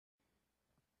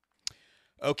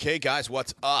Okay, guys,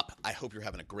 what's up? I hope you're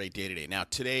having a great day today. Now,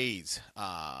 today's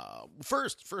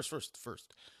first.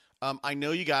 I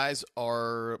know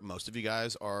most of you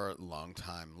guys are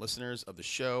longtime listeners of the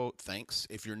show. Thanks.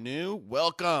 If you're new,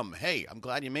 welcome. Hey, I'm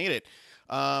glad you made it.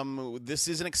 This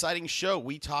is an exciting show.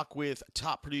 We talk with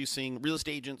top producing real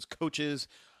estate agents, coaches,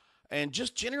 and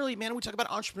just generally, man, we talk about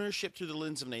entrepreneurship through the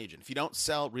lens of an agent. If you don't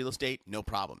sell real estate, no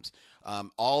problems.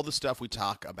 All the stuff we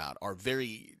talk about are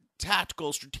very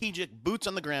tactical, strategic, boots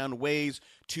on the ground ways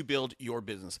to build your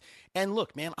business. And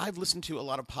look, man, I've listened to a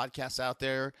lot of podcasts out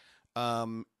there,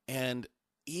 and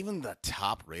even the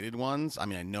top rated ones. I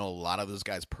mean, I know a lot of those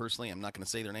guys personally. I'm not going to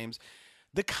say their names.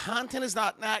 The content is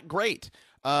not that great.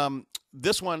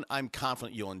 This one, I'm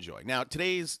confident you'll enjoy. Now,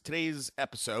 today's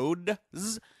episode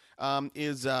is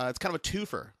it's kind of a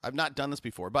twofer. I've not done this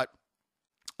before, but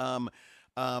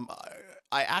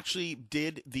I actually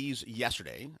did these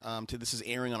yesterday. This is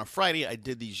airing on a Friday. I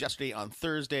did these yesterday on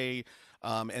Thursday.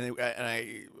 And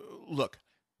I look,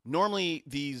 normally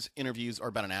these interviews are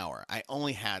about an hour. I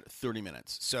only had 30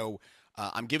 minutes. So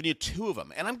I'm giving you two of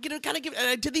them. And I'm going to kind of and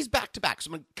I did these back to back.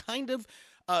 So I'm kind of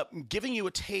giving you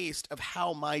a taste of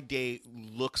how my day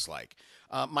looks like.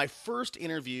 My first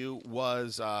interview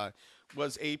was a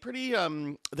pretty,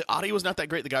 the audio was not that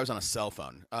great. The guy was on a cell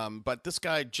phone. But this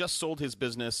guy just sold his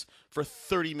business for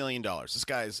 $30 million. This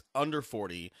guy's under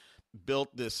 40,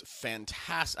 built this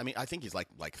fantastic, I think he's like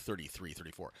 33,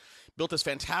 34. Built this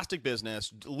fantastic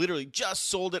business, literally just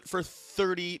sold it for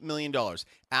 $30 million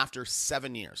after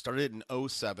 7 years. Started it in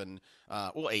 07,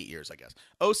 8 years, I guess.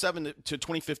 07 to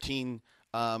 2015.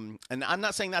 And I'm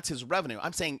not saying that's his revenue.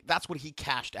 I'm saying that's what he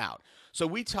cashed out. So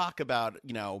we talk about,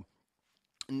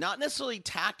 not necessarily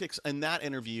tactics in that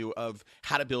interview of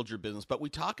how to build your business, but we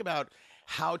talk about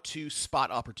how to spot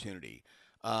opportunity.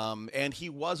 And he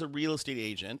was a real estate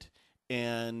agent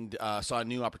and saw a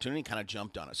new opportunity, kind of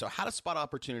jumped on it. So how to spot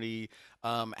opportunity,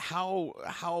 how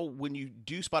when you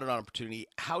do spot an opportunity,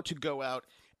 how to go out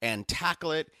and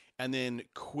tackle it, and then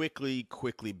quickly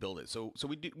build it. So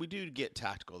we do get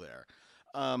tactical there.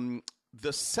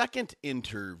 The second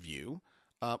interview.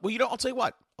 I'll tell you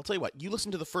what. You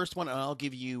listen to the first one, and I'll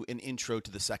give you an intro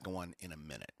to the second one in a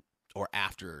minute, or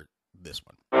after this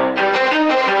one.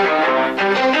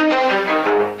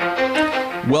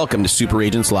 Welcome to Super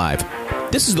Agents Live.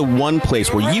 This is the one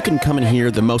place where you can come and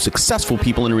hear the most successful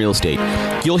people in real estate.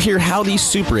 You'll hear how these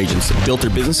super agents built their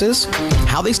businesses,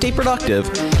 how they stay productive,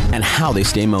 and how they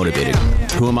stay motivated.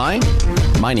 Who am I?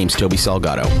 My name's Toby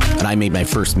Salgado, and I made my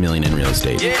first $1 million in real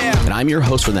estate. Yeah. And I'm your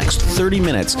host for the next 30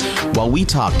 minutes while we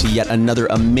talk to yet another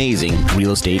amazing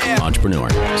real estate entrepreneur.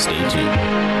 Stay tuned.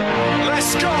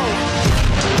 Let's go!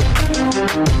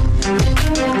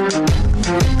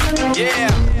 Yeah!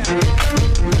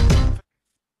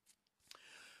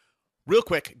 Real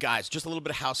quick, guys, just a little bit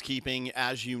of housekeeping.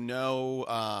 As you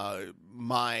know,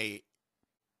 my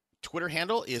Twitter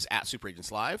handle is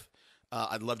 @SuperAgentsLive.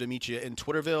 I'd love to meet you in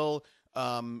Twitterville.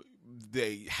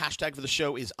 The hashtag for the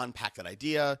show is Unpack That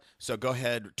Idea. So go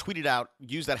ahead, tweet it out,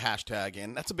 use that hashtag,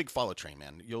 and that's a big follow train,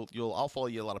 man. I'll follow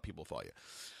you. A lot of people follow you.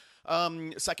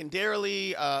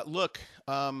 Secondarily,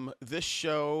 this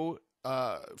show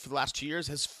for the last 2 years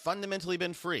has fundamentally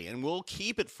been free, and we'll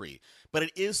keep it free, but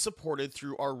it is supported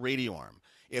through our radio arm.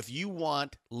 If you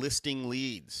want listing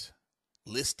leads,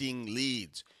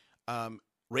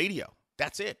 radio.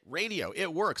 That's it. Radio.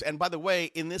 It works. And by the way,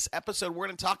 in this episode, we're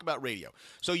going to talk about radio.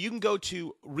 So you can go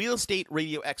to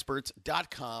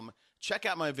realestateradioexperts.com, check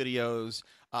out my videos,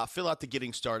 fill out the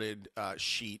getting started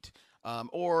sheet,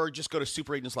 or just go to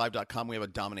superagentslive.com. We have a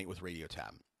Dominate with Radio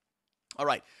tab. All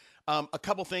right. A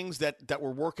couple things that we're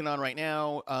working on right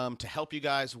now to help you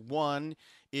guys. One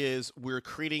is we're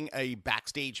creating a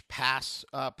Backstage Pass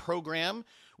program,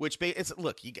 which it's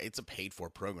a paid-for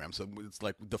program, so it's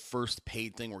like the first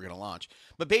paid thing we're going to launch.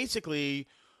 But basically,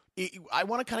 I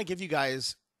want to kind of give you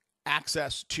guys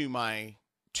access to my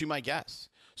guests.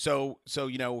 So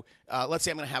let's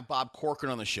say I'm going to have Bob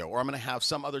Corcoran on the show, or I'm going to have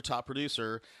some other top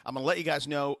producer. I'm going to let you guys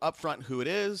know up front who it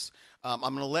is. I'm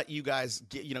going to let you guys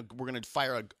get, we're going to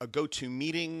fire a go-to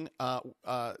meeting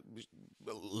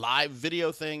live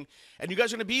video thing, and you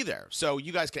guys are going to be there. So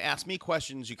you guys can ask me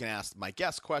questions. You can ask my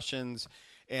guests questions.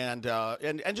 And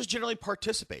just generally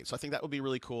participate. So I think that would be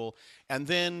really cool. And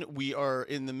then we are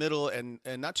in the middle and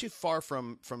not too far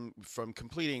from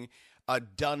completing a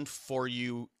done for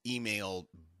you email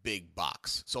big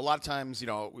box. So a lot of times,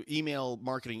 email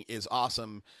marketing is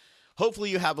awesome. Hopefully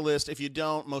you have a list. If you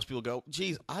don't, most people go,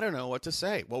 geez, I don't know what to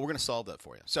say. Well, we're going to solve that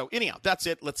for you. So anyhow, that's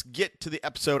it. Let's get to the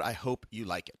episode. I hope you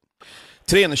like it.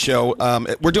 Today on the show,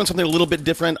 we're doing something a little bit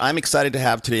different. I'm excited to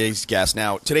have today's guest.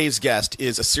 Now, today's guest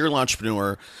is a serial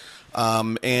entrepreneur,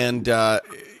 and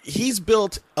he's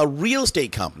built a real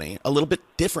estate company a little bit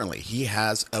differently. He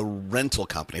has a rental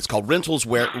company. It's called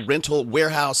Rental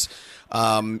Warehouse.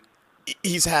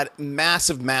 He's had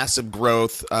massive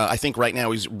growth. I think right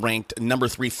now he's ranked number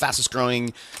 3 fastest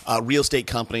growing real estate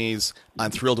companies.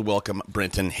 I'm thrilled to welcome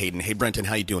Brenton Hayden. Hey, Brenton,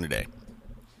 how you doing today?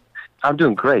 I'm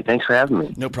doing great. Thanks for having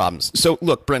me. No problems. So,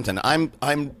 look, Brenton, I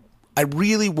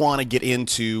really want to get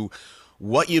into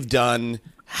what you've done,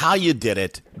 how you did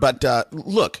it. But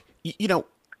look,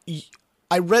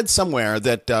 I read somewhere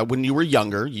that when you were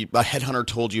younger, a headhunter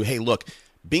told you, "Hey, look,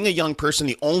 being a young person,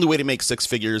 the only way to make 6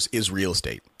 figures is real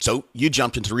estate." So you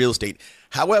jumped into real estate.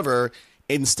 However,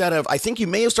 instead of, I think you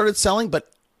may have started selling, but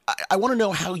I want to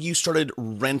know how you started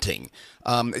renting.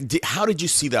 How did you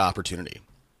see the opportunity?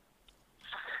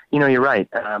 You're right.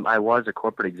 I was a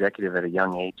corporate executive at a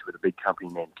young age with a big company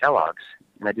named Kellogg's,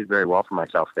 and I did very well for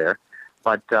myself there.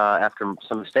 But after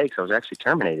some mistakes, I was actually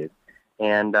terminated.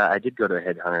 And I did go to a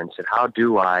headhunter and said, how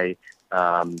do I,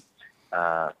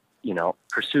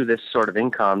 pursue this sort of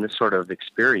income, this sort of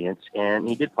experience? And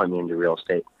he did point me into real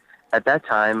estate. At that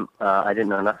time, I didn't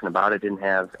know nothing about it, didn't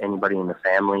have anybody in the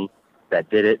family that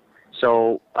did it.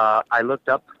 So I looked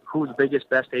up who the biggest,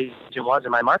 best agent was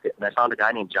in my market, and I found a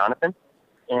guy named Jonathan.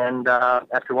 And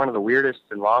after one of the weirdest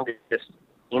and longest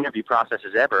interview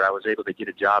processes ever, I was able to get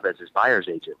a job as his buyer's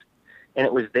agent. And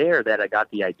it was there that I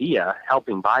got the idea,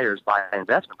 helping buyers buy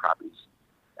investment properties,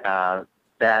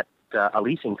 that a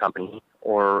leasing company,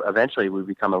 or eventually would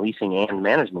become a leasing and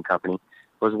management company,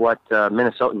 was what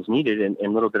Minnesotans needed,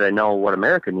 and little did I know what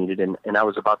America needed, and I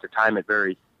was about to time it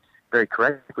very, very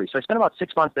correctly. So I spent about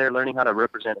 6 months there learning how to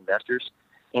represent investors.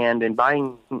 And in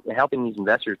helping these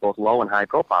investors, both low and high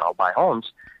profile, buy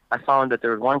homes, I found that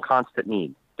there was one constant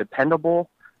need: dependable,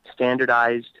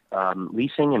 standardized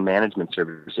leasing and management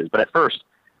services. But at first,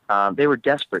 they were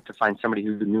desperate to find somebody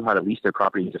who knew how to lease their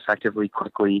properties effectively,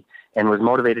 quickly, and was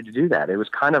motivated to do that. It was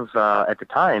kind of, at the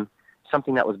time,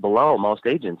 something that was below most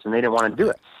agents, and they didn't want to do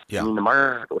it. Yeah. I mean, the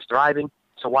market was thriving,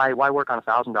 so why work on a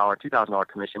 $1,000, $2,000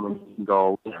 commission when you can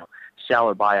go, sell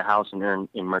or buy a house and earn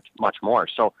much more?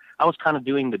 So I was kind of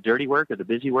doing the dirty work or the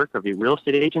busy work of the real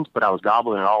estate agents, but I was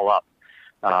gobbling it all up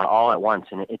all at once,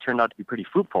 and it turned out to be pretty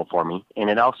fruitful for me. And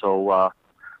it also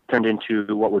turned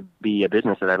into what would be a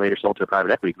business that I later sold to a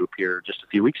private equity group here just a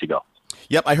few weeks ago.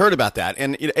 Yep, I heard about that.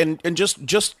 And just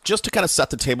to kind of set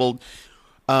the table,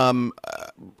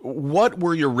 what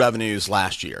were your revenues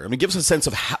last year? I mean, give us a sense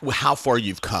of how far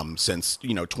you've come since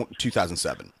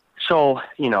 2007. So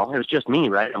it was just me,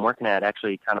 right? I'm working at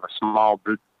actually kind of a small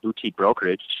boutique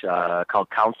brokerage called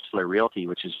Counselor Realty,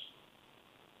 which is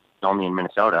only in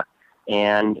Minnesota.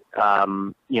 And,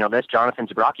 this Jonathan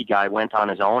Zabrocki guy went on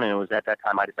his own, and it was at that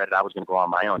time I decided I was going to go on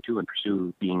my own, too, and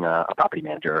pursue being a property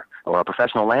manager or a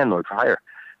professional landlord for hire.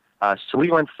 So we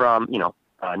went from,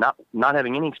 not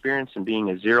having any experience and being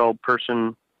a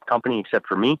 0-person company except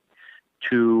for me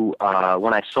to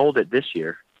when I sold it this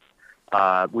year,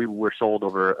 we were sold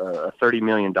over a $30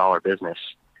 million business.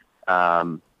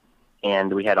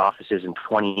 And we had offices in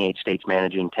 28 states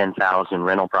managing 10,000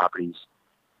 rental properties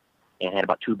and had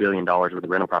about $2 billion worth of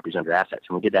rental properties under assets.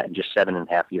 And we did that in just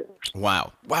 7.5 years.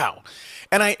 Wow.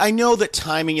 And I know that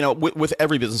timing, with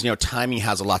every business, timing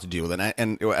has a lot to do with it.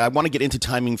 And I want to get into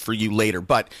timing for you later.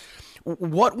 But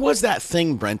what was that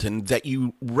thing, Brenton, that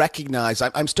you recognized?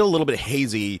 I'm still a little bit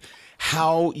hazy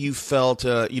how you felt,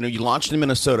 you launched in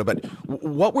Minnesota, but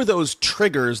what were those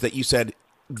triggers that you said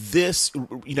this,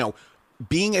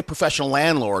 being a professional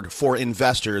landlord for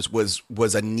investors was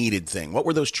a needed thing? What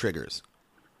were those triggers?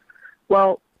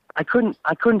 Well, I couldn't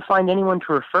find anyone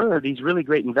to refer these really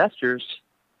great investors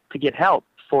to get help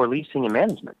for leasing and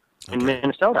management in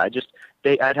Minnesota.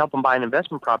 I'd help them buy an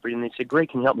investment property, and they'd say, "Great,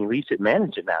 can you help me lease it and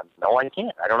manage it now?" No, I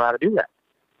can't. I don't know how to do that.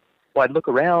 Well, I'd look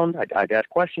around. I'd ask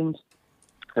questions.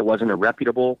 There wasn't a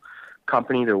reputable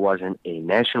company. There wasn't a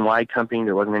nationwide company.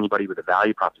 There wasn't anybody with a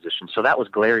value proposition. So that was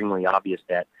glaringly obvious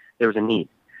that there was a need.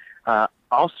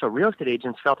 Also, real estate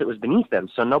agents felt it was beneath them,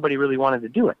 so nobody really wanted to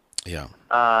do it. Yeah.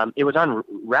 It was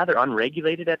rather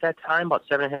unregulated at that time, about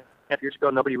 7.5 years ago.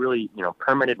 Nobody really,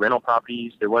 permitted rental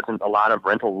properties. There wasn't a lot of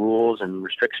rental rules and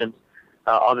restrictions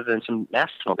other than some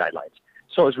national guidelines.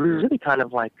 So it was really kind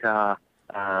of like,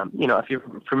 if you're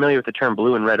familiar with the term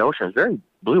blue and red ocean, it's very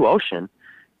blue ocean,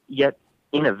 yet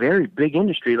in a very big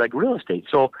industry like real estate.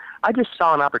 So I just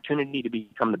saw an opportunity to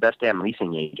become the best damn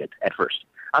leasing agent at first.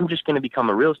 I'm just going to become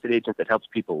a real estate agent that helps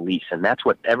people lease, and that's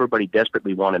what everybody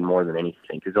desperately wanted more than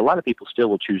anything, because a lot of people still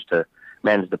will choose to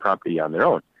manage the property on their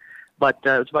own. But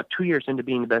it was about 2 years into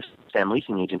being the best Sam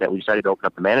leasing agent that we decided to open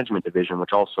up the management division,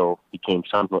 which also became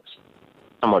somewhat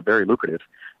very lucrative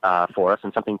for us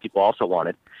and something people also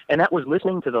wanted. And that was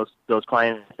listening to those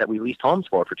clients that we leased homes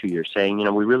for 2 years, saying,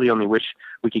 we really only wish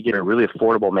we could get a really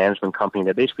affordable management company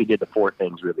that basically did the four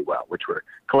things really well, which were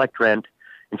collect rent,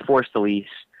 enforce the lease,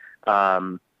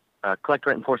 coordinate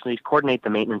the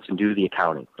maintenance, and do the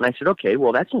accounting. And I said, okay,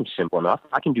 well, that seems simple enough.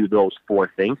 I can do those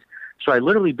four things. So I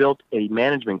literally built a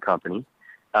management company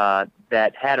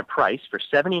that had a price for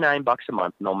 $79 a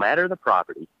month, no matter the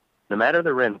property, no matter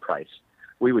the rent price.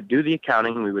 We would do the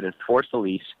accounting, we would enforce the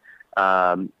lease,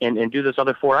 and do those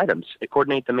other four items,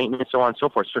 coordinate the maintenance, so on and so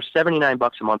forth. So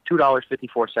 $79 a month,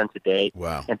 $2.54 a day,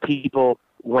 Wow. And people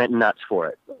went nuts for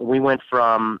it. We went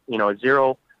from a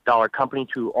 $0 company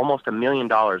to almost $1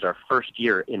 million our first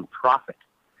year in profit.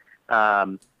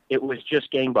 It was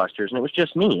just gangbusters, and it was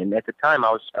just me. And at the time,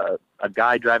 I was a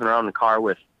guy driving around in the car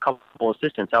with a couple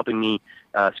assistants helping me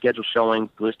schedule showings,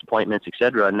 list appointments,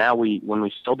 etc. And now when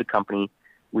we sold the company,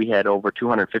 we had over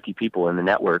 250 people in the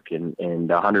network and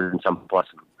 100 and some plus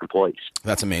employees.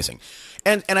 That's amazing.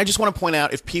 And I just want to point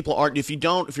out, if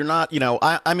you're not,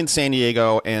 I'm in San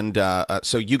Diego, and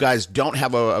so you guys don't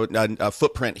have a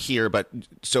footprint here, but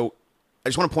so I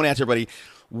just want to point out to everybody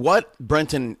what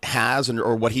Brenton has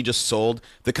or what he just sold.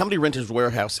 The company Renters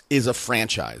Warehouse is a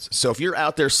franchise. So if you're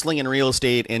out there slinging real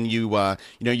estate and you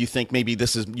think maybe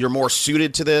you're more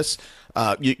suited to this,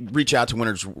 you reach out to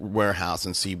Renters Warehouse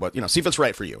and see if it's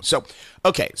right for you. So,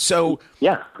 okay. So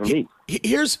yeah, indeed.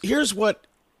 Here's what,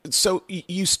 so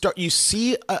you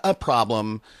see a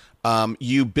problem,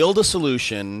 you build a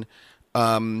solution.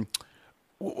 Help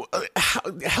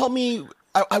me.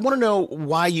 I want to know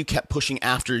why you kept pushing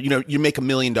after, you make $1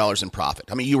 million in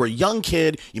profit. I mean, you were a young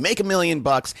kid, you make $1 million.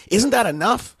 Isn't that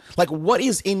enough? Like, what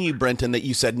is in you, Brenton, that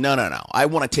you said, no, I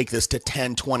want to take this to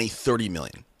 10, 20, 30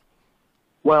 million?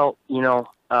 Well,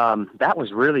 that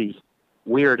was really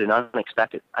weird and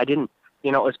unexpected. I didn't,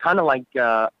 it was kind of like,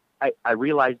 I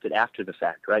realized it after the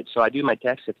fact, right? So I do my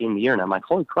taxes at the end of the year and I'm like,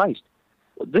 holy Christ,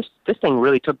 this thing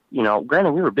really took,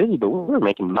 granted we were busy, but we were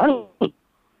making money.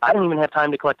 I didn't even have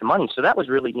time to collect the money. So that was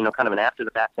really, kind of an after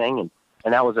the fact thing.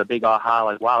 And that was a big aha,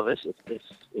 like, wow, we're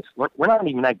not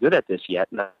even that good at this yet.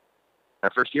 In our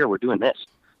first year, we're doing this.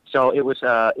 So it was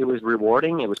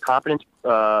rewarding. It was confidence,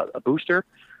 a booster.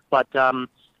 But, the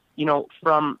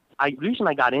reason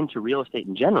I got into real estate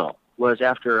in general was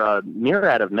after a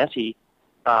myriad of messy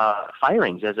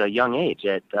firings as a young age.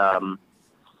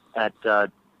 I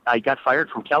got fired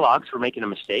from Kellogg's for making a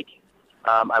mistake.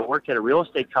 I worked at a real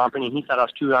estate company, and he thought I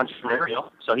was too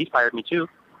entrepreneurial, so he fired me too.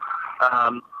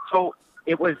 So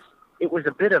it was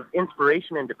a bit of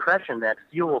inspiration and depression that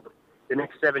fueled the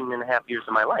next 7.5 years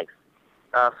of my life.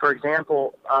 For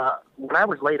example, when I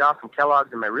was laid off from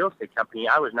Kellogg's and my real estate company,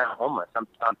 I was now homeless. I'm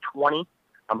 20.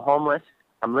 I'm homeless.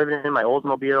 I'm living in my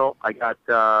Oldsmobile. I got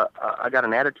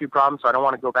an attitude problem, so I don't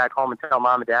want to go back home and tell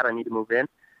mom and dad I need to move in.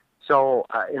 So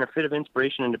in a fit of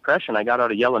inspiration and depression, I got out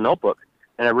a yellow notebook,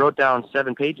 and I wrote down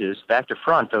 7 pages back to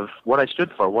front of what I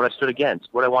stood for, what I stood against,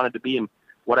 what I wanted to be, and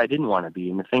what I didn't want to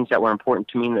be, and the things that were important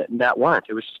to me that weren't.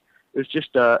 It was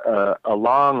just a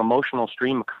long emotional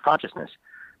stream of consciousness.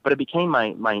 But it became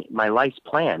my life's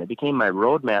plan. It became my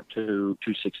roadmap to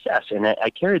success. And I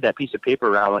carried that piece of paper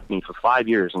around with me for 5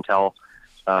 years until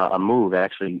a move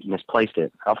actually misplaced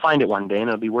it. I'll find it one day, and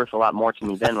it'll be worth a lot more to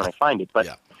me then when I find it. But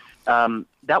yeah.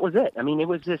 That was it. I mean,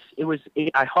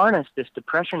 I harnessed this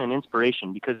depression and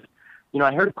inspiration because,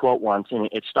 I heard a quote once, and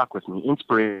it stuck with me.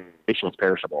 Inspiration is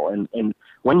perishable. And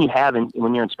when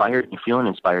you're inspired and you're feeling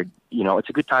inspired, it's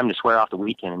a good time to swear off the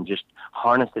weekend and just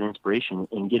harness that inspiration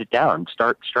and get it down.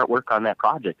 Start work on that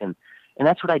project. And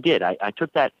that's what I did. I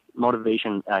took that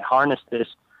motivation, I harnessed this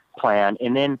plan,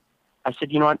 and then I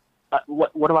said,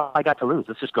 what do I got to lose?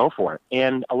 Let's just go for it.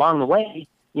 And along the way,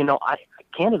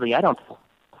 candidly, I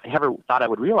never thought I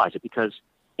would realize it, because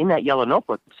in that yellow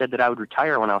notebook it said that I would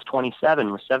retire when I was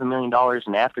 27 with $7 million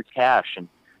in after cash, and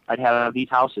I'd have these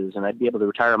houses, and I'd be able to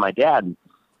retire my dad. And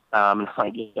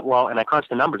I crunched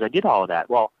the numbers. I did all of that.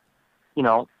 Well,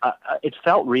 it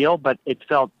felt real, but it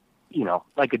felt,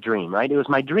 like a dream, right? It was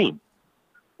my dream.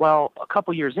 Well, a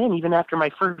couple years in, even after my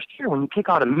first year, when you kick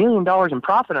out $1 million in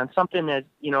profit on something as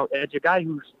a guy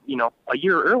who's, a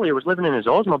year earlier was living in his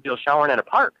Oldsmobile showering at a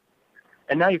park,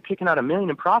 and now you're kicking out $1 million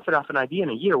in profit off an idea in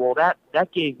a year. Well,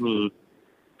 that gave me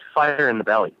fire in the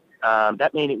belly.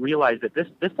 That made it realize that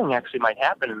this thing actually might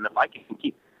happen, and if I can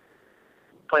keep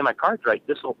playing my cards right,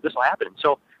 this will happen.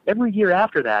 So every year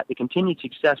after that, the continued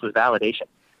success was validation.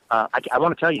 I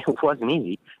want to tell you, it wasn't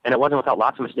easy, and it wasn't without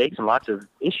lots of mistakes and lots of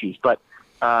issues. But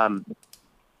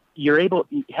you're able,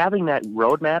 having that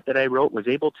roadmap that I wrote was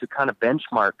able to kind of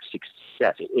benchmark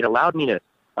success. It allowed me to,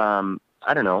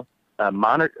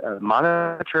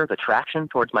 monitor the traction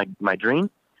towards my dream.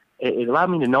 It allowed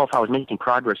me to know if I was making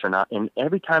progress or not. And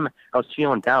every time I was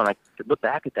feeling down, I could look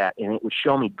back at that, and it would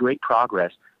show me great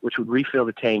progress, which would refill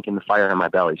the tank and the fire in my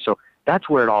belly. So that's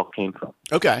where it all came from.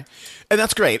 Okay, and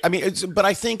that's great. I mean, but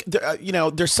I think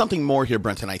there's something more here,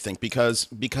 Brenton. I think because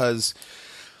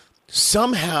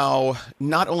somehow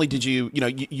not only did you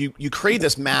create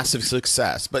this massive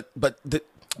success, but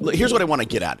here's what I want to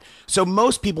get at. So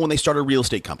most people, when they start a real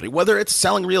estate company, whether it's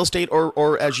selling real estate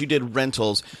or as you did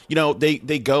rentals,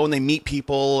 they go and they meet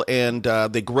people and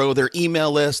they grow their email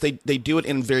list. They do it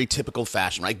in very typical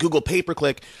fashion, right? Google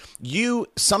pay-per-click. You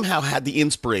somehow had the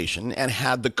inspiration and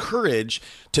had the courage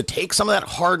to take some of that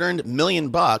hard-earned $1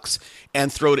 million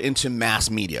and throw it into mass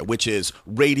media, which is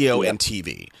radio and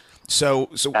TV. So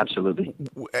Absolutely.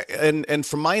 And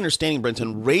from my understanding,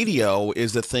 Brenton, radio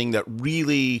is the thing that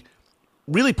really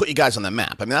put you guys on the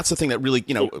map. I mean, that's the thing that really,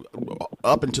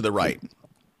 up and to the right.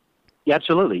 Yeah,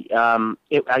 absolutely. I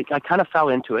kind of fell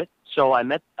into it. So I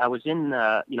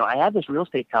had this real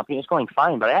estate company. It was going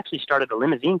fine, but I actually started a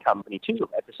limousine company too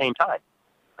at the same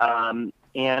time.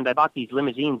 And I bought these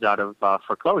limousines out of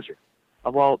foreclosure.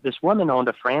 Well, this woman owned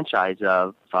a franchise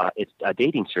of it's a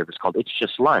dating service called It's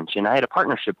Just Lunch, and I had a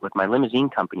partnership with my limousine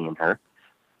company and her,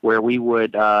 where we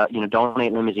would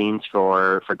donate limousines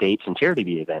for dates and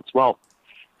charity events. Well,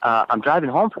 I'm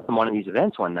driving home from one of these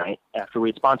events one night after we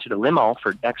had sponsored a limo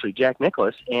for actually Jack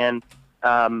Nicklaus, and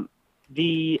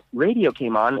the radio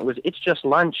came on. It was It's Just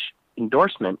Lunch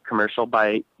endorsement commercial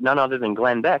by none other than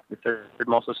Glenn Beck, the third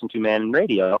most listened to man in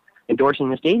radio,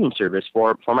 endorsing this dating service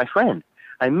for my friend.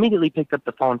 I immediately picked up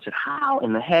the phone and said, how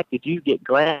in the heck did you get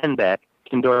Glenn Beck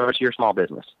to endorse your small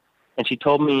business? And she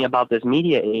told me about this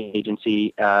media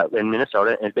agency in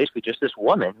Minnesota, and it's basically just this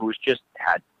woman who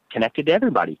had connected to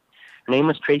everybody. Her name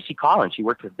was Tracy Collins. She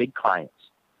worked with big clients.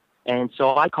 And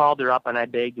so I called her up, and I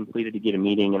begged and pleaded to get a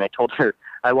meeting, and I told her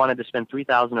I wanted to spend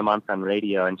 $3,000 a month on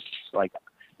radio, and she's like,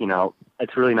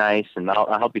 it's really nice, and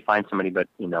I'll help you find somebody, but,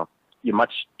 you're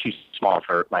much too small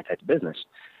for my type of business.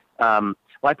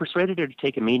 Well, I persuaded her to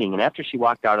take a meeting, and after she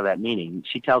walked out of that meeting,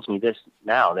 she tells me this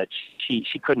now, that she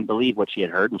couldn't believe what she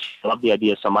had heard, and she loved the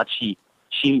idea so much she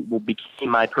became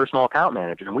my personal account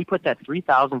manager. And we put that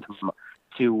 $3,000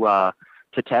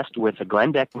 to test with a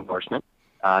Glenn Beck endorsement.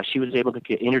 She was able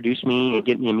to introduce me and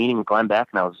get me a meeting with Glenn Beck,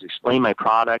 and I was explaining my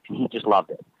product, and he just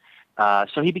loved it.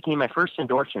 So he became my first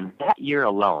endorsement. That year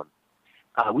alone,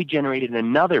 we generated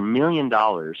another $1 million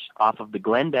off of the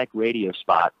Glenn Beck radio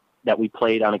spot that we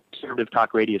played on a conservative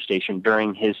talk radio station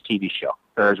during his TV show,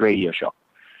 or his radio show.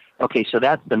 Okay, so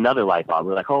that's another light bulb.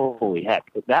 We're like, holy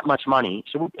heck, that much money.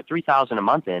 So we put $3,000 a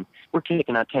month in. We're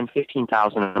taking out $10,000,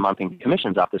 $15,000 a month in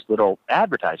commissions off this little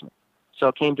advertisement. So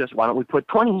it came to us, why don't we put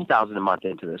 $20,000 a month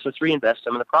into this? Let's reinvest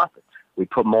some of the profit. We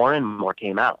put more in, more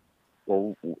came out.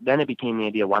 Well, then it became the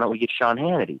idea, why don't we get Sean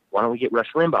Hannity? Why don't we get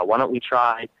Rush Limbaugh? Why don't we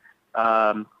try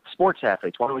sports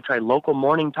athletes? Why don't we try local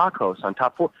morning talk hosts on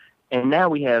Top 4? And now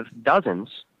we have dozens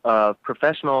of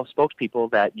professional spokespeople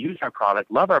that use our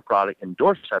product, love our product,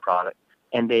 endorse our product,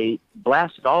 and they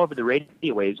blast it all over the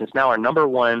radio waves. It's now our number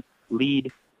one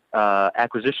lead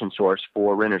acquisition source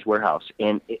for Renter's Warehouse.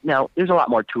 And now there's a lot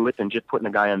more to it than just putting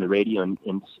a guy on the radio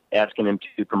and asking him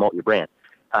to promote your brand.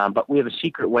 But we have a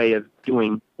secret way of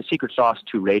doing a secret sauce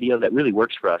to radio that really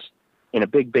works for us in a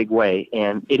big, big way.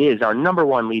 And it is our number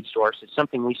one lead source. It's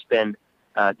something we spend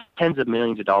tens of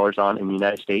millions of dollars on in the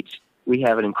United States. We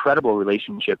have an incredible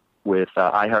relationship with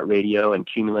iHeartRadio and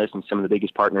Cumulus and some of the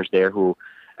biggest partners there who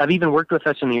have even worked with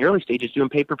us in the early stages doing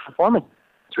pay-per-performance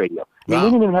radio. Wow. We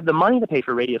didn't even have the money to pay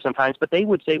for radio sometimes, but they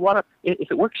would say,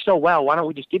 if it works so well, why don't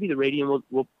we just give you the radio and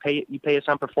we'll pay us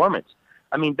on performance?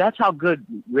 I mean, that's how good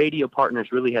radio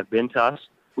partners really have been to us.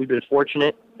 We've been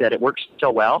fortunate that it works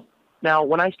so well. Now,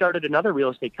 when I started another real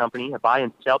estate company, a buy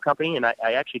and sell company, and I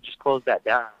actually just closed that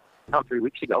down 3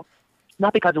 weeks ago,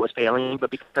 not because it was failing,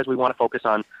 but because we want to focus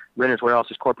on Renter's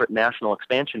Warehouse's corporate national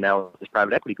expansion now with this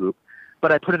private equity group.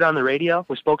 But I put it on the radio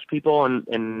with spokespeople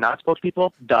and not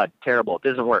spokespeople. Dud. Terrible. It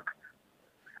doesn't work.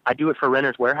 I do it for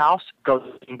Renter's Warehouse. Goes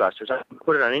gangbusters. I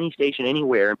put it on any station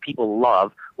anywhere, and people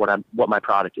love what my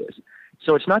product is.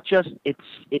 So it's not just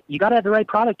you got to have the right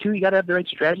product too. You got to have the right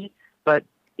strategy. But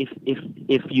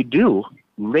if you do,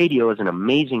 radio is an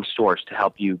amazing source to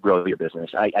help you grow your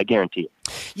business. I guarantee it.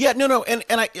 Yeah, no, and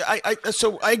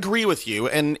so I agree with you,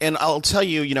 and I'll tell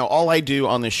you, all I do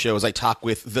on this show is I talk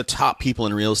with the top people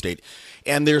in real estate,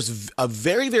 and there's a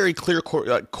very, very clear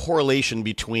correlation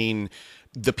between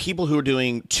the people who are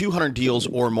doing 200 deals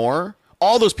or more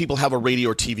all those people have a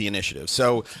radio or TV initiative.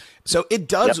 So it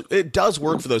does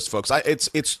work for those folks.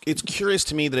 It's curious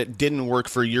to me that it didn't work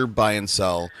for your buy and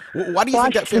sell. Why do you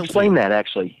think that failed? Explain that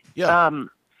actually. Yeah.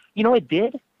 It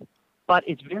did, but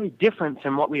it's very different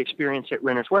than what we experienced at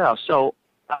Renter's Warehouse. So,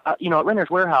 at Renter's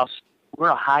Warehouse, we're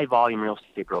a high-volume real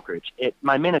estate brokerage. At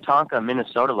my Minnetonka,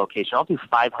 Minnesota location, I'll do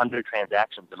 500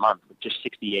 transactions a month with just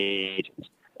 60 agents.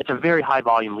 It's a very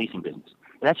high-volume leasing business,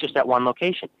 and that's just at one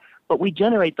location. But we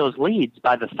generate those leads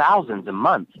by the thousands a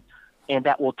month, and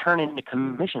that will turn into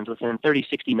commissions within 30,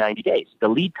 60, 90 days. The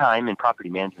lead time in property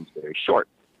management is very short.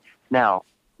 Now,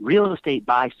 real estate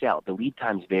buy-sell, the lead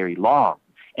time is very long,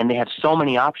 and they have so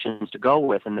many options to go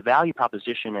with, and the value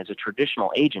proposition as a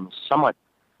traditional agent is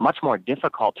much more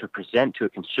difficult to present to a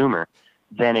consumer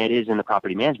than it is in the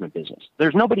property management business.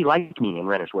 There's nobody like me in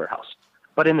Renter's Warehouse.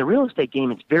 But in the real estate game,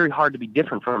 it's very hard to be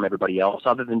different from everybody else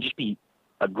other than just be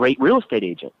a great real estate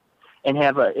agent and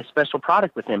have a special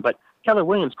product with them. But Keller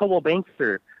Williams, Coldwell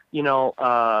Banker,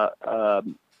 RE/MAX,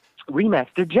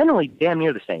 they're generally damn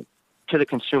near the same to the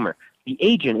consumer. The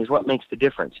agent is what makes the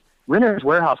difference. Renter's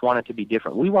Warehouse wanted to be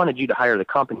different. We wanted you to hire the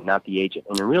company, not the agent.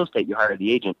 And in real estate, you hire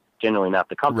the agent, generally not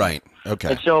the company. Right. Okay.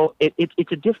 And so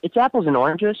it's apples and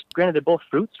oranges. Granted, they're both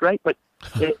fruits, right? But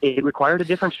it required a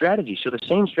different strategy. So the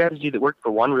same strategy that worked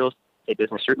for one real estate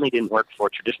business certainly didn't work for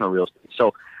traditional real estate.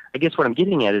 So I guess what I'm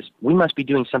getting at is we must be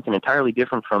doing something entirely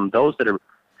different from those that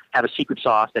have a secret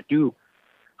sauce that do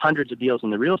hundreds of deals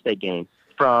in the real estate game,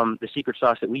 from the secret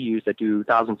sauce that we use that do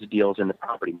thousands of deals in the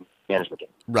property management game.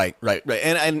 Right.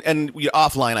 And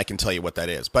offline, I can tell you what that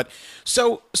is. But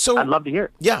so I'd love to hear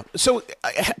it. Yeah. So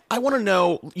I want to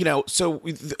know, so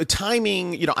the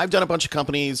timing, I've done a bunch of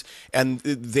companies and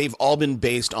they've all been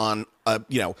based on,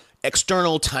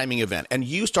 external timing event. And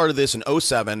you started this in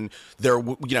 2007.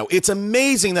 It's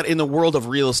amazing that in the world of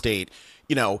real estate,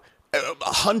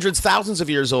 hundreds, thousands of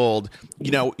years old,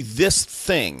 this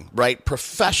thing, right?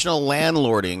 Professional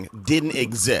landlording didn't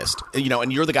exist,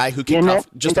 and you're the guy who kicked off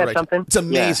just the right. Something? It's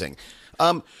amazing.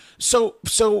 Yeah. So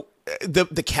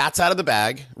the cat's out of the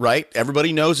bag, right?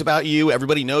 Everybody knows about you.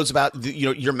 Everybody knows about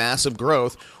your massive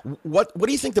growth. What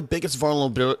do you think the biggest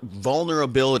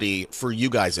vulnerability for you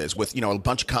guys is with a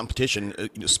bunch of competition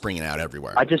springing out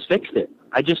everywhere? I just fixed it.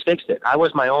 I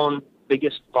was my own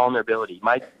biggest vulnerability.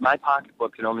 My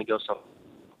pocketbook can only go so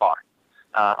far.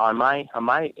 On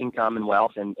my income and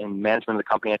wealth and management of the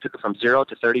company, I took it from 0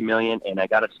 to 30 million, and I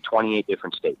got it to 28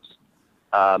 different states.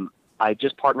 I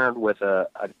just partnered with a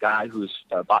guy who's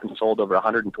bought and sold over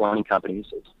 120 companies.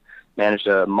 He's managed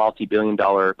a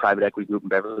multi-billion-dollar private equity group in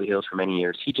Beverly Hills for many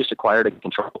years. He just acquired a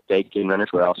control stake in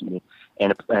Renter's Warehouse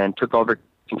and took over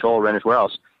control of Renter's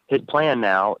Warehouse. His plan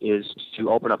now is to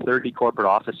open up 30 corporate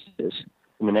offices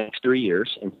in the next 3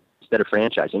 years instead of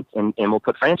franchising, and we'll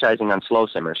put franchising on slow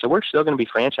simmer. So we're still going to be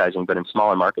franchising, but in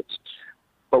smaller markets.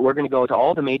 But we're going to go to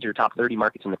all the major top 30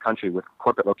 markets in the country with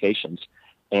corporate locations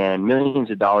and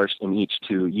millions of dollars in each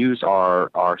to use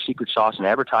our secret sauce and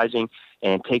advertising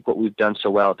and take what we've done so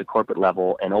well at the corporate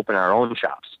level and open our own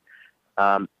shops.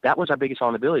 That was our biggest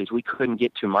vulnerability. We couldn't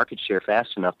get to market share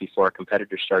fast enough before our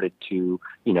competitors started to,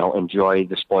 enjoy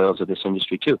the spoils of this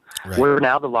industry too. Right. We're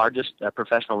now the largest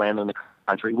professional landlord in the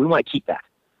country. We want to keep that.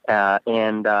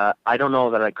 And I don't know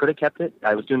that I could have kept it.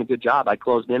 I was doing a good job. I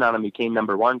closed in on them, became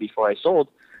number one before I sold.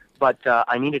 But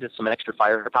I needed some extra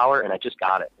firepower, and I just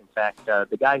got it. In fact,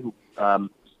 the guy who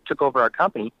took over our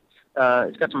company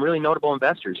has got some really notable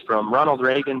investors, from Ronald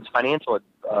Reagan's financial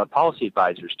policy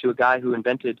advisors to a guy who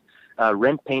invented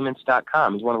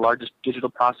rentpayments.com. He's one of the largest digital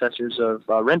processors of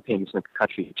rent payments in the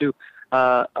country, too.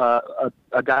 A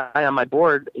guy on my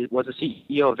board was a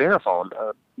CEO of Verifone,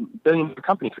 a billion-dollar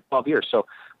company for 12 years. So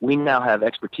we now have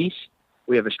expertise,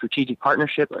 we have a strategic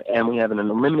partnership, and we have an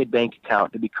unlimited bank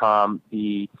account to become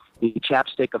the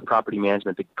chapstick of property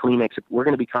management, the Kleenex. We're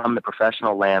going to become the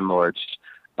professional landlords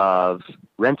of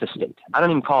rent estate. I don't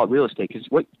even call it real estate, because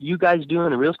what you guys do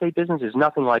in the real estate business is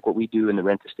nothing like what we do in the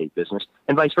rent estate business,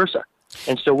 and vice versa.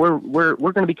 And so we're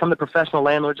going to become the professional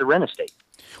landlords of rent estate.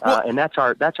 And that's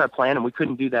our plan, and we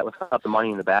couldn't do that without the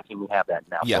money in the backing. We have that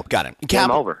now. Yeah, so got it. Game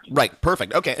over. Right,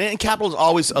 perfect. Okay, and capital is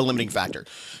always a limiting factor.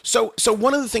 So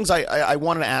one of the things I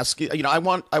wanted to ask, I'm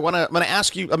going to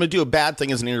ask you. I'm going to do a bad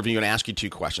thing as an interview and ask you two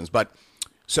questions. But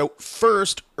so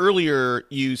first, earlier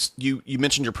you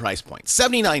mentioned your price point,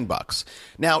 $79.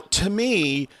 Now, to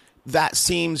me, that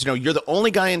seems, you're the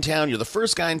only guy in town. You're the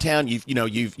first guy in town.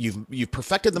 You've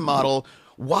perfected the model.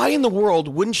 Why in the world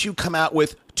wouldn't you come out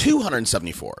with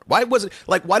 $274?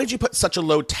 Why did you put such a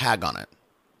low tag on it?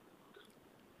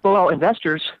 Well,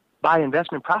 investors buy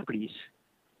investment properties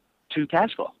to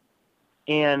cash flow.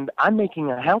 and I'm making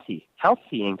a healthy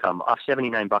income off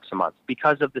 $79 a month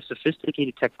because of the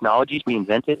sophisticated technologies we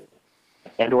invented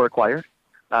and or acquired.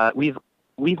 We've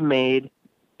made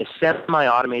a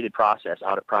semi-automated process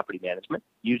out of property management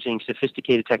using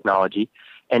sophisticated technology,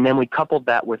 and then we coupled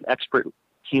that with expert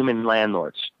human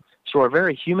landlords. So we're a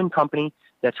very human company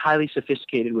that's highly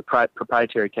sophisticated with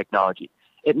proprietary technology.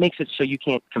 It makes it so you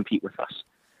can't compete with us,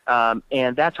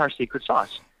 and that's our secret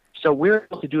sauce. So we're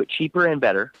able to do it cheaper and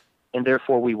better, and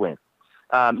therefore we win.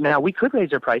 Now, we could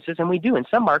raise our prices, and we do. In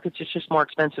some markets, it's just more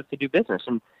expensive to do business.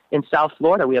 And in South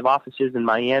Florida, we have offices in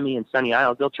Miami and Sunny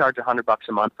Isles. They'll charge $100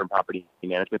 a month for property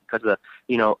management because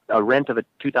a rent of a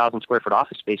 2,000 square foot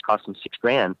office space costs them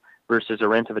 $6,000 versus a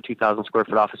rent of a 2,000 square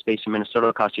foot office space in Minnesota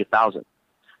will cost you $1,000.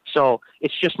 So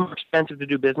it's just more expensive to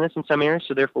do business in some areas.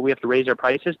 So therefore, we have to raise our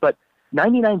prices. But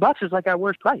 $99 is like our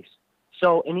worst price.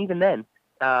 So, and even then,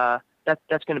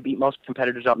 that's going to beat most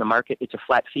competitors out in the market. It's a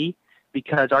flat fee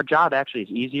because our job actually is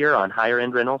easier on higher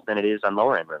end rentals than it is on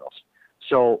lower end rentals.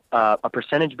 So a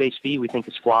percentage-based fee we think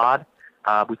is flawed.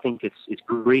 We think it's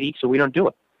greedy, so we don't do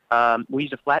it. We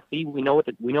use a flat fee. We know what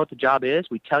the job is.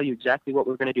 We tell you exactly what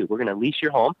we're going to do. We're going to lease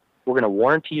your home. We're going to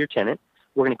warranty your tenant.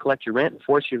 We're going to collect your rent,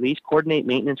 enforce your lease, coordinate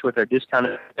maintenance with our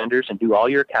discounted vendors, and do all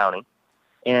your accounting.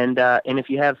 And if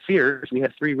you have fears, we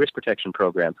have 3 risk protection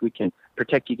programs. We can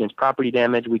protect you against property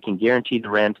damage. We can guarantee the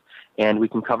rent, and we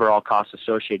can cover all costs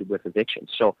associated with evictions.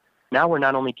 So now we're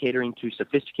not only catering to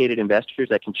sophisticated investors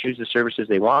that can choose the services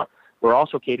they want, we're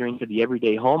also catering to the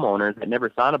everyday homeowner that never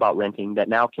thought about renting, that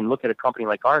now can look at a company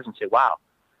like ours and say, wow,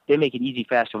 they make it easy,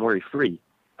 fast, and worry-free.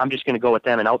 I'm just going to go with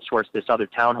them and outsource this other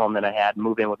townhome that I had and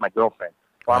move in with my girlfriend.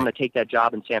 Or I'm going to take that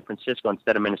job in San Francisco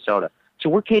instead of Minnesota. So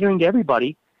we're catering to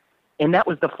everybody, and that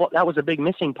was a big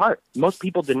missing part. Most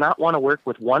people did not want to work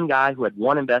with one guy who had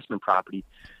one investment property.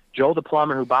 Joe the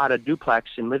plumber who bought a duplex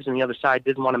and lives on the other side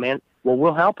didn't want to man. Well,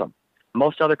 we'll help him.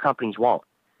 Most other companies won't.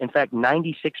 In fact,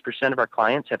 96% of our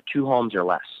clients have 2 homes or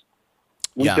less.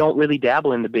 We don't really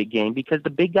dabble in the big game because the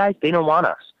big guys, they don't want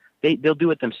us. They'll do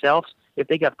it themselves. If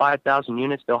they got 5,000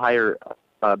 units, they'll hire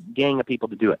a gang of people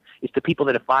to do it. It's the people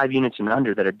that have 5 units and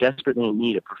under that are desperately in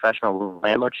need of professional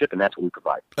landlordship, and that's what we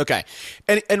provide. Okay,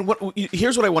 and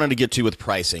here's what I wanted to get to with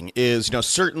pricing is,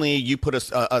 certainly you put a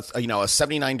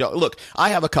 $79. Look, I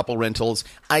have a couple rentals.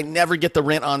 I never get the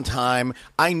rent on time.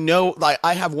 I know, like,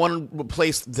 I have one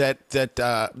place that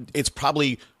it's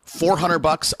probably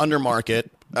 $400 under market.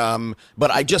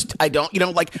 But I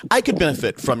don't, I could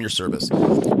benefit from your service.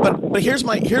 But here's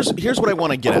what I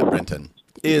want to get at, Brenton,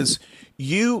 is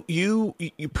you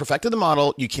perfected the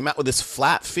model. You came out with this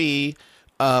flat fee.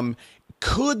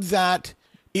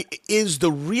 Is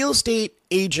the real estate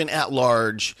agent at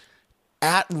large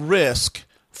at risk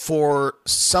for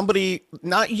somebody,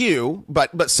 not you,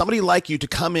 but somebody like you to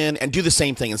come in and do the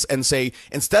same thing and say,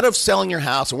 instead of selling your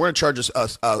house and we're going to charge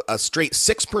a straight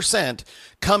 6%,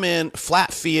 come in,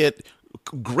 flat fee it,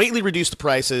 greatly reduce the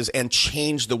prices, and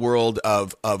change the world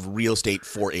of real estate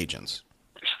for agents?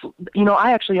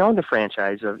 I actually owned a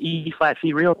franchise of E Flat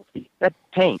Fee Realty. That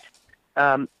tanked.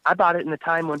 I bought it in the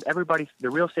time when the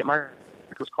real estate market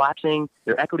was collapsing,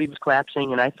 their equity was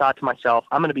collapsing, and I thought to myself,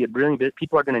 I'm going to be a brilliant business.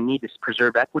 People are going to need to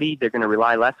preserve equity. They're going to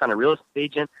rely less on a real estate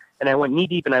agent. And I went knee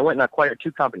deep, and I went and acquired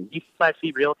 2 companies, E Flat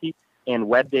Fee Realty and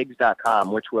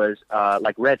webdigs.com, which was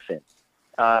like Redfin.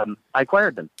 I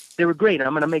acquired them. They were great. I'm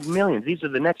going to make millions. These are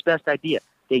the next best idea.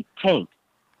 They tanked.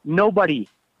 Nobody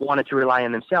wanted to rely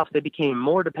on themselves. They became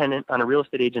more dependent on a real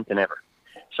estate agent than ever.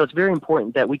 So it's very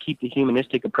important that we keep the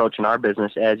humanistic approach in our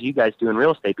business as you guys do in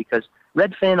real estate, because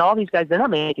Redfin, all these guys, they're not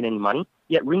making any money.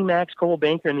 Yet RE/MAX, Coldwell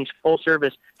Banker, and these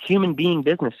full-service human being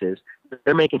businesses,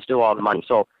 they're making still all the money.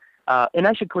 So, and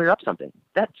I should clear up something.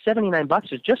 That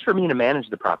 $79 is just for me to manage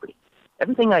the property.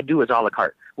 Everything I do is a la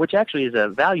carte, which actually is a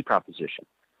value proposition.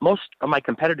 Most of my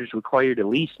competitors require you to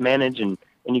lease, manage, and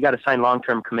you got to sign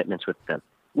long-term commitments with them.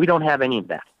 We don't have any of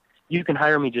that. You can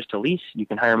hire me just to lease. You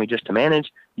can hire me just to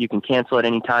manage. You can cancel at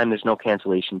any time. There's no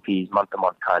cancellation fees,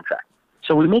 month-to-month contract.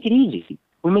 So we make it easy.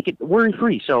 We make it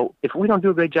worry-free. So if we don't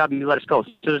do a great job, you let us go.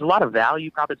 So there's a lot of value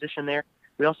proposition there.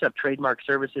 We also have trademark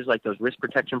services like those risk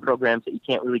protection programs that you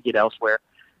can't really get elsewhere.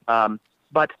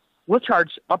 But we'll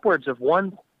charge upwards of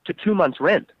 1 to 2 months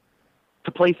rent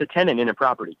to place a tenant in a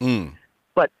property.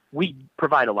 But we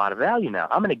provide a lot of value now.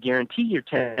 I'm going to guarantee your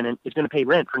tenant is going to pay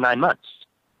rent for 9 months.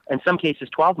 In some cases,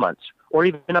 12 months, or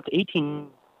even up to 18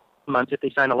 months if they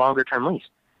sign a longer-term lease.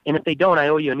 And if they don't, I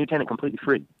owe you a new tenant completely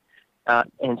free.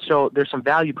 And so there's some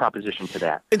value proposition to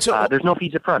that. And so there's no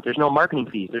fees up front. There's no marketing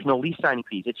fees. There's no lease signing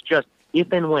fees. It's just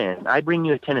if and when I bring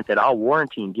you a tenant that I'll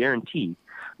warranty and guarantee,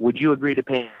 would you agree to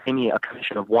pay me a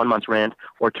commission of 1 month's rent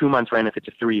or 2 months' rent if it's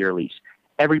a 3-year lease?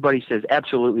 Everybody says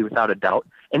absolutely without a doubt.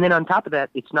 And then on top of that,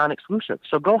 it's non-exclusive.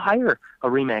 So go hire a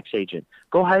RE/MAX agent.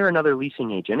 Go hire another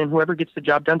leasing agent, and whoever gets the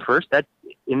job done first, that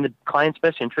in the client's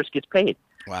best interest gets paid.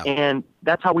 Wow. And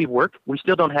that's how we work. We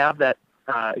still don't have that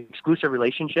exclusive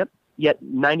relationship, yet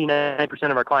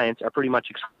 99% of our clients are pretty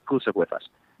much exclusive with us.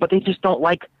 But they just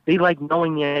they like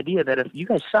knowing the idea that if you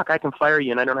guys suck, I can fire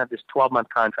you and I don't have this 12-month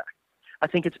contract. I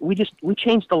think we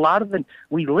changed a lot of it.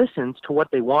 We listened to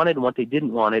what they wanted and what they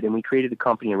didn't want it, and we created a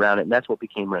company around it, and that's what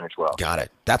became Renters World. Got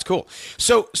it. That's cool.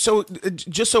 So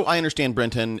just so I understand,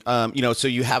 Brenton, so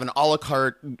you have an a la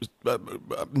carte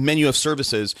menu of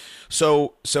services.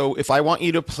 So if I want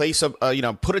you to place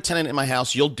put a tenant in my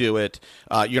house, you'll do it.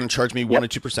 You're going to charge me 1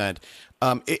 to 2%.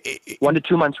 1 to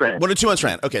 2 months rent. 1 to 2 months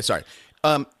rent. Okay, sorry.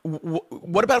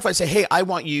 What about if I say, hey, I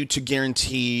want you to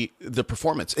guarantee the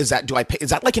performance? Is that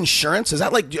like insurance? Is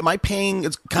that like, am I paying?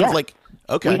 It's kind of like,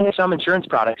 okay. We have some insurance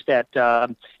products that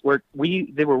they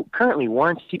were currently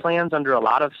warranty plans under a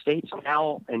lot of states.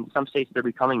 Now in some states they're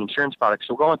becoming insurance products.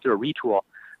 So we're going through a retool.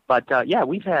 But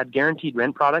we've had guaranteed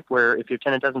rent product where if your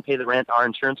tenant doesn't pay the rent, our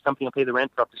insurance company will pay the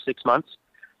rent for up to 6 months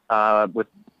with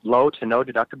low to no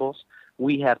deductibles.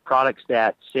 We have products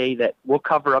that say that we'll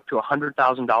cover up to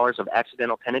 $100,000 of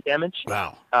accidental tenant damage.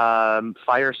 Wow.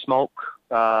 Fire, smoke,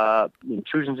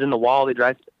 intrusions in the wall. We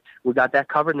got that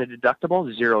covered, and the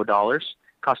deductible $0.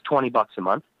 Costs $20 a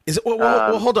month. Is it?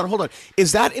 Well, hold on.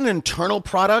 Is that an internal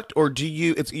product, or do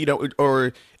you? It's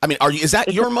is that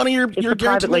your money? It's a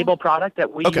private label product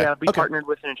that we partnered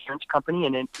with an insurance company,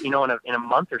 and in a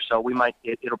month or so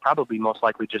it'll probably most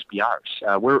likely just be ours.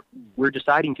 We're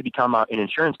deciding to become an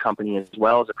insurance company as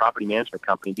well as a property management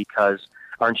company because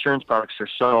our insurance products are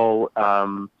so.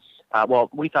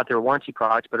 We thought they were warranty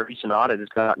products, but a recent audit has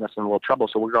gotten us in a little trouble,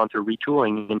 so we're going through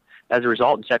retooling, and as a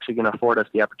result, it's actually going to afford us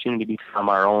the opportunity to become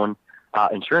our own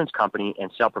insurance company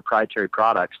and sell proprietary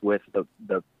products with the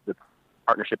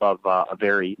partnership of a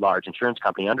very large insurance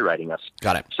company underwriting us.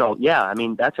 Got it. So,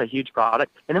 that's a huge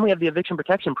product. And then we have the eviction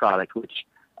protection product, which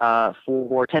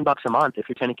for $10 a month, if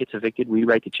your tenant gets evicted, we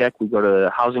write the check, we go to the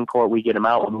housing court, we get them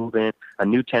out, we'll move in a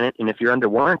new tenant. And if you're under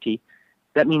warranty,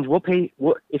 that means we'll pay.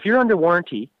 If you're under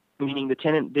warranty, meaning the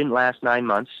tenant didn't last 9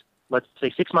 months, let's say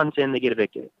 6 months in, they get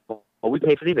evicted. Well, we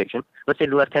pay for the eviction. Let's say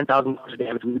they left $10,000 of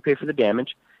damage, we pay for the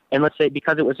damage. And let's say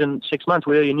because it was in 6 months,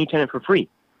 we owe you a new tenant for free.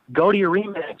 Go to your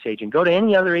RE/MAX agent. Go to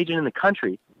any other agent in the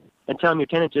country and tell them your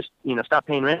tenant just stopped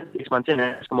paying rent 6 months in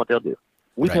and ask them what they'll do.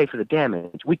 We pay for the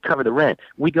damage. We cover the rent.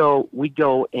 We go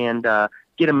and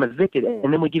get them evicted,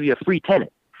 and then we give you a free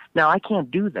tenant. Now, I can't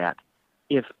do that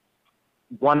if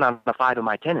 1 out of 5 of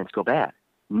my tenants go bad.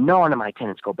 None of my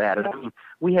tenants go bad. I mean,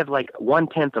 we have like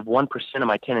 0.1% of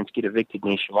my tenants get evicted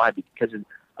nationwide because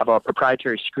of our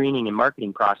proprietary screening and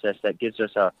marketing process that gives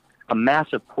us a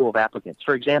massive pool of applicants.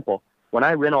 For example, when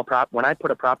I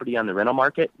put a property on the rental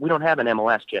market, we don't have an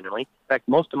MLS generally. In fact,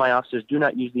 most of my offices do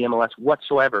not use the MLS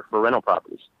whatsoever for rental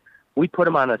properties. We put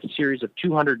them on a series of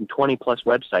 220 plus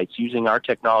websites using our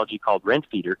technology called Rent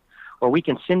Feeder, where we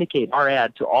can syndicate our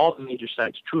ad to all the major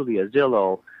sites, Trulia,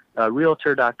 Zillow,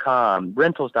 Realtor.com,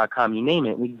 Rentals.com, you name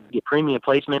it. We get premium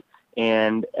placement,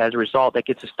 and as a result, that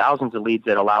gets us thousands of leads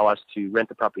that allow us to rent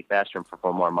the property faster and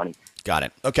for more money. Got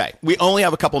it. Okay. We only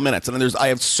have a couple minutes, and I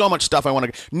have so much stuff I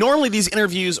want to. Normally, these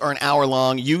interviews are an hour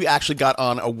long. You actually got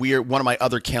on one of my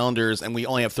other calendars, and we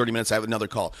only have 30 minutes. I have another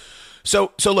call.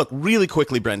 So look, really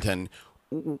quickly, Brenton.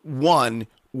 One,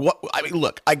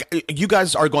 you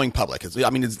guys are going public.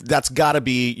 That's got to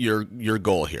be your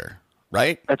goal here.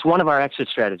 Right? That's one of our exit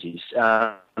strategies.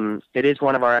 It is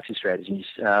one of our exit strategies.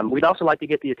 We'd also like to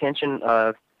get the attention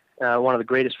of one of the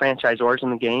greatest franchisors in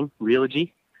the game,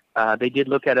 Realogy. They did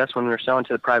look at us when we were selling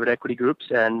to the private equity groups,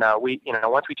 and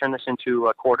once we turn this into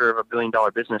a $250 million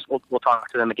business, we'll talk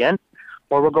to them again,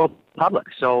 or we'll go public.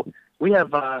 So we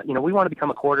have, we want to become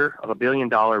a $250 million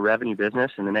revenue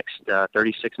business in the next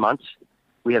 36 months.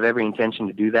 We have every intention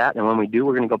to do that, and when we do,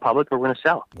 we're going to go public or we're going to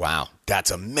sell. Wow, that's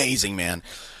amazing, man.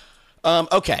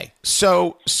 Okay.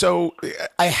 So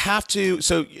I have to,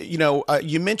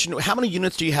 you mentioned, how many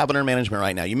units do you have under management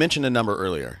right now? You mentioned a number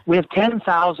earlier. We have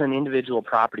 10,000 individual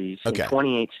properties in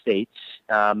 28 states,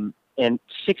 and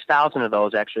 6,000 of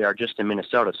those actually are just in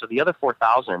Minnesota. So the other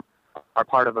 4,000 are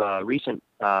part of a recent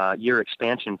year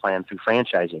expansion plan through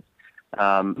franchising.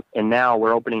 And now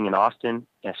we're opening in Austin,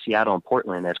 Seattle, and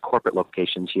Portland as corporate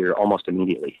locations here almost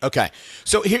immediately. Okay.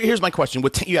 So here's my question.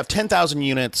 You have 10,000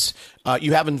 units.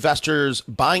 You have investors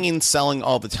buying and selling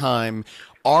all the time.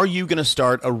 Are you going to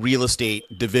start a real estate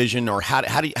division, or how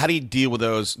do you deal with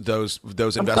those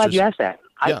investors? I'm glad you asked that.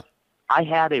 I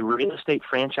had a real estate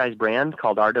franchise brand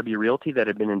called RW Realty that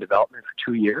had been in development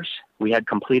for 2 years. We had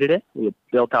completed it. We had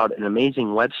built out an amazing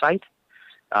website.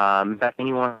 In fact,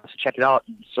 anyone wants to check it out,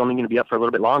 it's only going to be up for a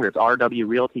little bit longer. It's RW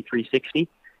Realty 360.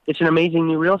 It's an amazing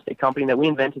new real estate company that we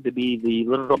invented to be the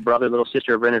little brother, little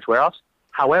sister of Renter's Warehouse.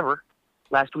 However,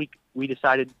 last week we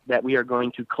decided that we are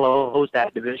going to close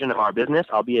that division of our business,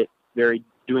 albeit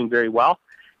doing very well,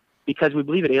 because we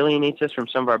believe it alienates us from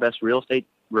some of our best real estate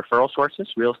referral sources,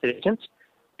 real estate agents.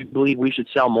 We believe we should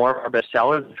sell more of our best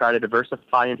sellers and try to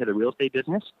diversify into the real estate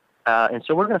business. And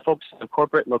so we're going to focus on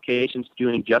corporate locations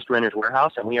doing just Renter's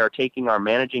Warehouse, and we are taking our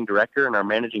managing director and our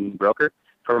managing broker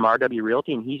from RW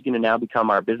Realty, and he's going to now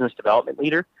become our business development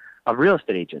leader of real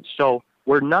estate agents. So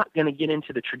we're not going to get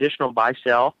into the traditional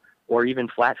buy-sell or even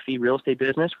flat-fee real estate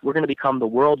business. We're going to become the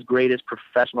world's greatest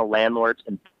professional landlords,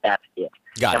 and that's it.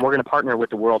 And we're going to partner with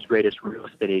the world's greatest real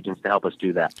estate agents to help us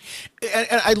do that.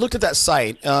 And I looked at that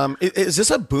site. Is this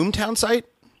a Boomtown site,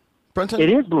 Brenton? It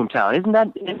is Boomtown. Isn't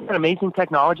that amazing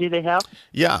technology they have?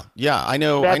 Yeah, I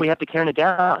know. We have to tear it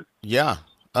down. Yeah.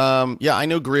 I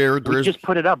know Greer. We just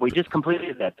put it up. We just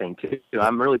completed that thing, too.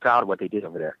 I'm really proud of what they did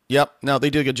over there. Yep. No, they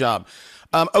did a good job.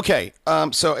 Okay.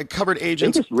 So it covered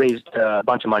agents. They just raised a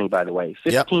bunch of money, by the way.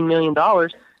 $15 million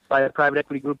by a private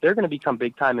equity group. They're going to become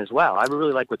big time as well. I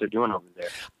really like what they're doing over there.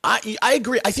 I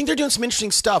agree. I think they're doing some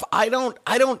interesting stuff. I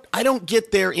don't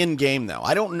get their in game though.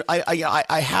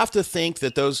 I have to think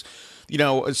that those,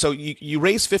 so you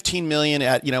raise $15 million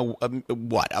at,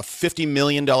 what, a $50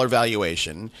 million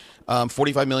valuation,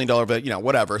 $45 million,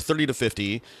 whatever, 30 to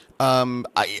 50.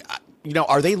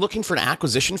 Are they looking for an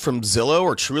acquisition from Zillow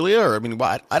or Trulia, or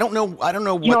what? I don't know.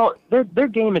 What... their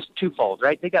game is twofold,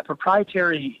 right? They got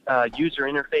proprietary user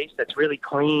interface that's really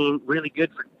clean, really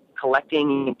good for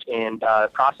collecting and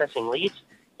processing leads,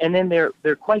 and then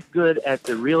they're quite good at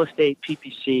the real estate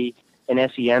PPC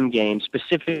and SEM game,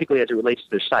 specifically as it relates to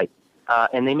their site.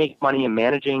 And they make money in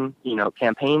managing,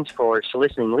 campaigns for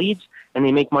soliciting leads, and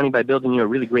they make money by building, a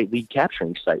really great lead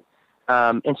capturing site.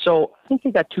 And so I think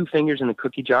they got two fingers in the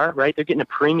cookie jar, right? They're getting a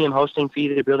premium hosting fee.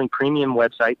 They're building premium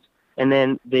websites, and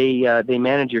then they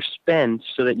manage your spend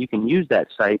so that you can use that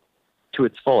site to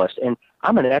its fullest. And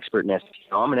I'm an expert in SEO.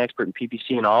 I'm an expert in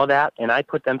PPC and all of that, and I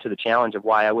put them to the challenge of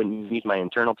why I wouldn't use my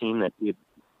internal team that we have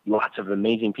lots of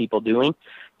amazing people doing.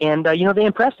 And, they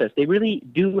impressed us. They really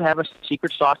do have a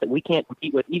secret sauce that we can't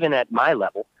compete with even at my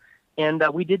level. And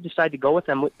we did decide to go with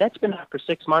them. That's been out for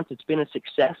 6 months. It's been a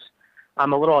success.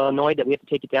 I'm a little annoyed that we have to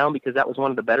take it down because that was one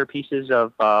of the better pieces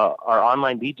of our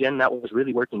online lead gen. That was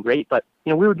really working great. But,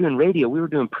 we were doing radio. We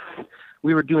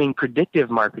were doing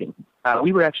predictive marketing.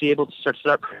 We were actually able to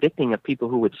start predicting of people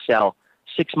who would sell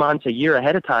 6 months, a year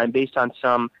ahead of time based on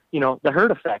some, the herd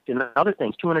effect and other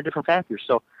things, 200 different factors.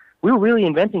 So we were really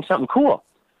inventing something cool.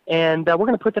 And we're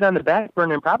going to put that on the back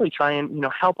burner and probably try and,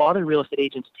 help other real estate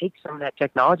agents take some of that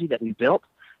technology that we built,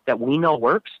 that we know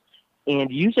works,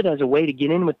 and use it as a way to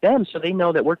get in with them so they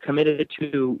know that we're committed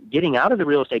to getting out of the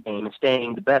real estate game and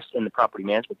staying the best in the property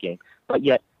management game, but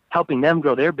yet helping them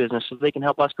grow their business so they can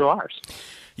help us grow ours.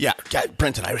 Yeah, God,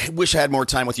 Brenton, I wish I had more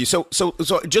time with you. So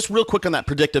just real quick on that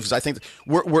predictive, because I think,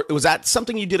 was that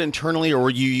something you did internally, or were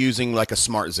you using like a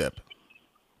smart zip?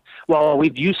 Well,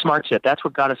 we've used SmartZip. That's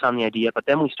what got us on the idea. But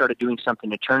then we started doing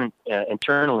something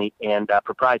internally and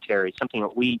proprietary, something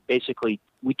that we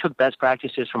took best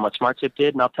practices from what SmartZip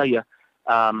did. And I'll tell you,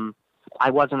 I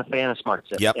wasn't a fan of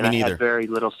SmartZip. Yep, and me neither. I had very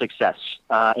little success.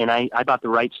 And I bought the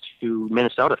rights to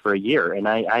Minnesota for a year, and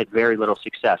I had very little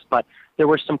success. But there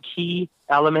were some key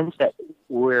elements that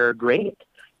were great,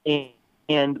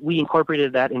 and we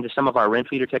incorporated that into some of our rent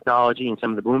feeder technology and some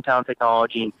of the Boomtown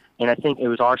technology. And I think it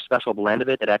was our special blend of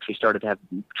it that actually started to have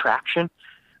traction.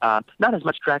 Not as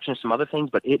much traction as some other things,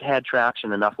 but it had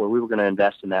traction enough where we were going to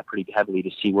invest in that pretty heavily to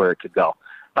see where it could go.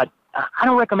 But I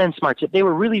don't recommend SmartZip. They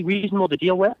were really reasonable to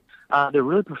deal with. They're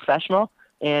really professional.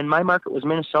 And my market was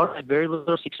Minnesota. I had very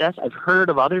little success. I've heard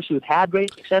of others who've had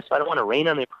great success, so I don't want to rain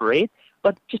on their parade.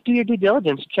 But just do your due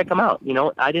diligence. Check them out.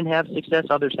 I didn't have success.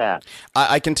 Others have.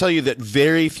 I can tell you that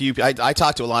very few – I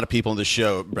talked to a lot of people in the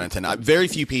show, Brenton. Very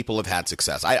few people have had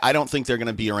success. I don't think they're going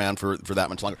to be around for that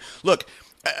much longer. Look,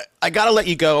 I got to let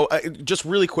you go. Just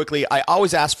really quickly, I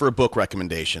always ask for a book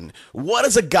recommendation. What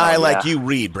does a guy like you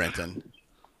read, Brenton?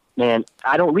 Man,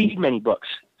 I don't read many books.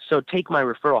 So take my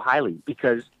referral highly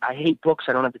because I hate books.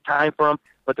 I don't have the time for them.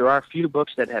 But there are a few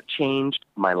books that have changed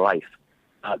my life.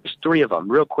 There's 3 of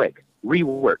them, real quick.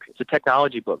 Rework. It's a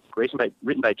technology book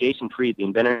written by Jason Fried, the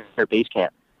inventor of Basecamp.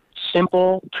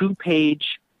 Simple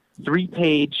 2-page,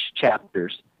 3-page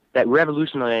chapters that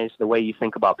revolutionize the way you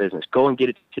think about business. Go and get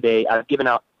it today. I've given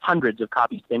out hundreds of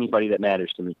copies to anybody that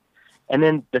matters to me. And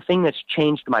then the thing that's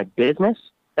changed my business,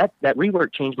 that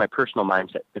rework changed my personal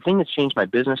mindset. The thing that's changed my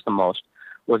business the most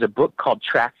was a book called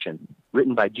Traction,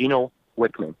 written by Gino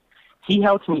Wickman. He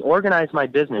helped me organize my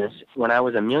business when I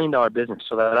was $1 million business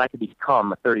so that I could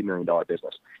become a $30 million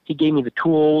business. He gave me the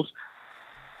tools,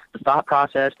 the thought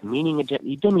process, the meaning agenda.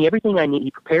 He gave me everything I need.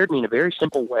 He prepared me in a very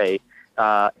simple way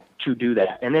to do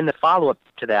that. And then the follow-up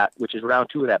to that, which is round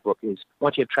 2 of that book, is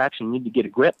once you have traction, you need to get a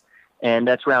grip. And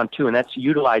that's round 2, and that's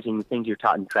utilizing the things you're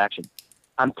taught in traction.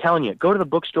 I'm telling you, go to the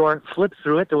bookstore, flip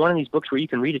through it. They're one of these books where you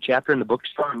can read a chapter in the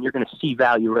bookstore, and you're going to see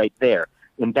value right there.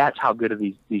 And that's how good of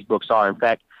these books are. In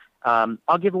fact,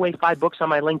 I'll give away 5 books on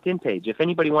my LinkedIn page. If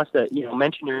anybody wants to,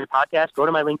 mention your podcast, go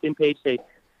to my LinkedIn page, say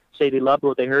they loved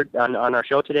what they heard on our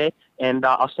show today, and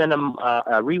I'll send them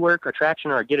a rework or traction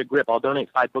or a get a grip. I'll donate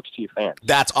 5 books to your fans.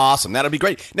 That's awesome. That'll be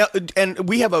great. Now, and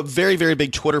we have a very, very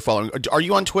big Twitter following. Are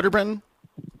you on Twitter, Brenton?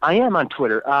 I am on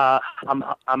Twitter.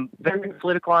 I'm very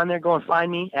political on there. Go and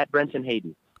find me at Brenton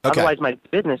Hayden. Okay. Otherwise, my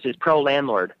business is Pro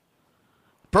Landlord.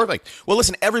 Perfect. Well,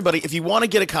 listen, everybody, if you want to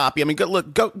get a copy, I mean,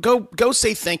 go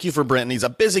say thank you for Brenton. He's a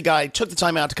busy guy. Took the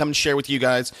time out to come and share with you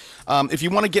guys. If you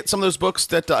want to get some of those books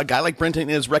that a guy like Brenton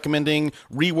is recommending,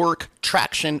 Rework,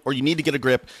 Traction, or you need to get a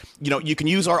grip, you can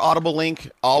use our Audible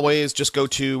link. Always just go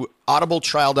to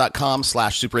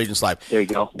audibletrial.com/superagentslive. There you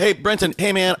go. Hey, Brenton.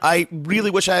 Hey, man, I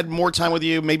really wish I had more time with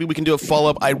you. Maybe we can do a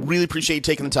follow-up. I really appreciate you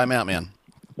taking the time out, man.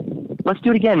 Let's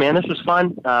do it again, man. This was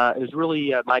fun. It was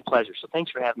really my pleasure. So thanks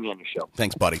for having me on your show.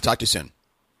 Thanks, buddy. Talk to you soon.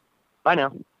 Bye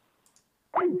now.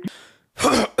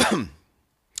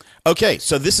 Okay,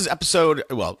 so this is episode.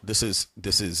 Well, this is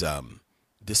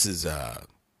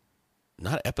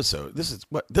not episode. This is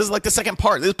like the second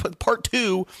part. This is part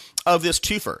 2 of this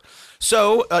twofer.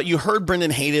 So you heard Brenton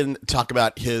Hayden talk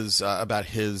about his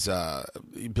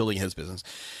building his business.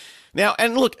 Now,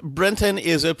 and look, Brenton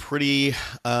is a pretty,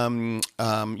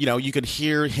 you could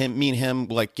hear me and him,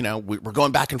 like, we're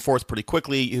going back and forth pretty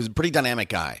quickly. He's a pretty dynamic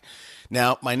guy.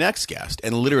 Now, my next guest,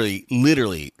 and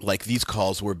literally, like, these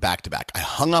calls were back to back. I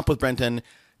hung up with Brenton,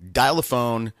 dialed the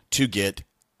phone to get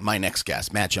my next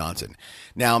guest, Matt Johnson.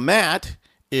 Now, Matt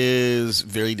is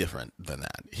very different than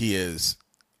that. He is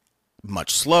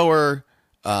much slower,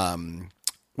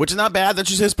 which is not bad. That's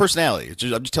just his personality.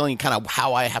 I'm just telling you kind of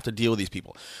how I have to deal with these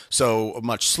people. So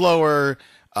much slower,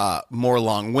 more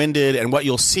long-winded, and what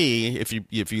you'll see if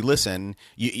you listen,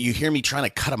 you hear me trying to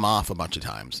cut him off a bunch of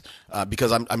times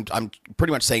because I'm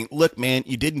pretty much saying, look, man,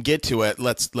 you didn't get to it.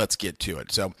 Let's get to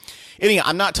it. So, anyhow,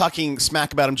 I'm not talking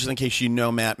smack about him just in case you know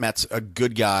Matt. Matt's a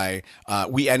good guy.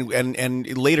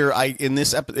 And later in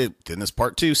this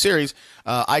part 2 series,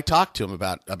 I talked to him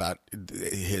about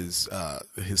his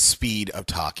speed of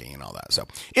talking and all that. So,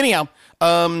 anyhow,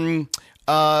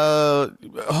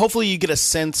 hopefully you get a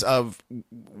sense of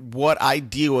what I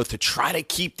deal with to try to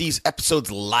keep these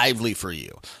episodes lively for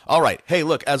you. All right. Hey,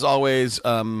 look, as always,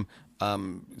 send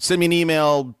me an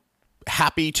email.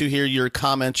 Happy to hear your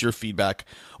comments, your feedback,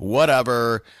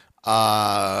 whatever.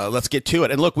 Let's get to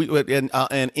it. And look,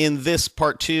 and in this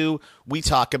part 2, we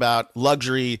talk about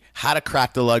luxury, how to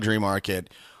crack the luxury market,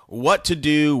 what to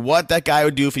do, what that guy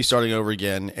would do if he's starting over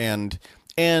again. And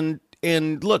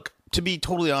look, to be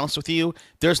totally honest with you,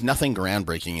 there's nothing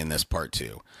groundbreaking in this part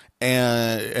 2.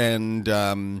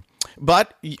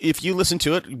 But if you listen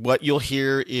to it, what you'll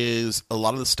hear is a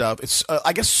lot of the stuff. It's,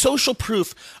 I guess, social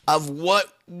proof of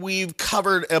what we've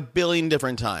covered a billion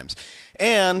different times.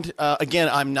 And again,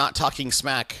 I'm not talking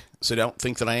smack, so don't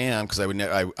think that I am, because I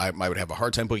would have a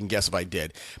hard time putting guess if I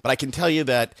did. But I can tell you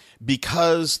that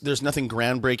because there's nothing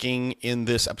groundbreaking in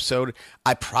this episode,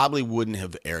 I probably wouldn't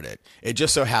have aired it. It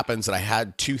just so happens that I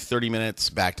had 2 30 minutes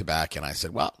back to back, and I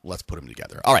said, well, let's put them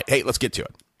together. All right, hey, let's get to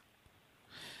it.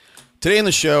 Today in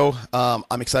the show,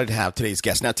 I'm excited to have today's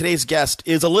guest. Now, today's guest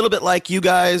is a little bit like you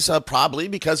guys, probably,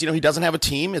 because he doesn't have a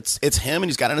team. It's him, and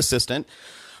he's got an assistant.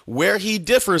 Where he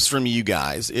differs from you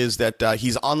guys is that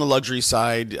he's on the luxury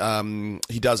side.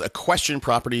 He does equestrian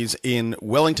properties in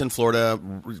Wellington, Florida,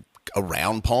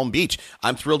 around Palm Beach.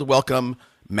 I'm thrilled to welcome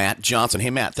Matt Johnson.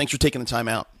 Hey, Matt, thanks for taking the time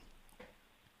out.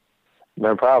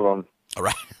 No problem. All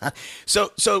right.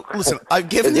 So listen, I've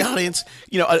given the audience,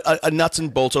 a nuts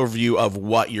and bolts overview of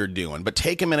what you're doing, but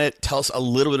take a minute, tell us a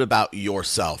little bit about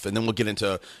yourself, and then we'll get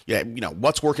into,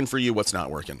 what's working for you, what's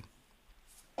not working.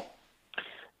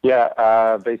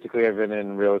 Yeah. Basically I've been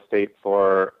in real estate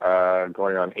for,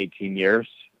 going on 18 years.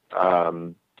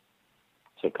 So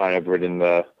kind of ridden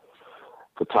the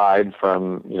tide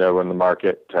from, when the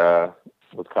market,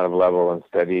 was kind of level and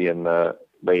steady in the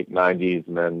late 90s,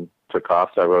 and then took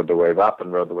off. So I rode the wave up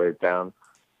and rode the wave down.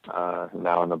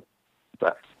 Now on the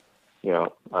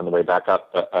way back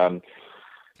up. But,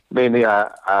 Mainly,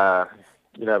 I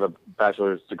have a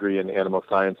bachelor's degree in animal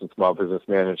science and small business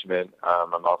management.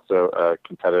 I'm also a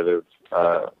competitive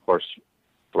horse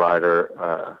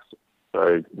rider.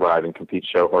 I ride and compete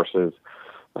show horses,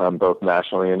 both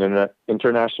nationally and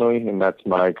internationally, and that's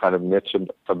my kind of niche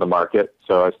of the market.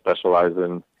 So I specialize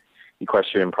in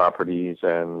equestrian properties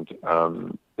and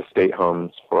estate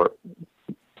homes for,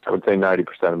 I would say 90%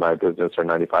 of my business or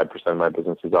 95% of my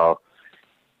business is all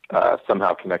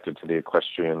somehow connected to the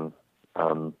equestrian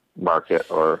market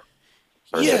or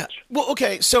yeah. niche. Well,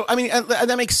 okay. So, I mean, and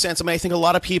that makes sense. I mean, I think a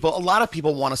lot of people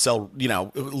want to sell,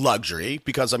 luxury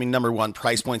because, I mean, number one,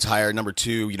 price point's higher. Number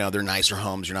two, they're nicer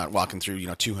homes. You're not walking through,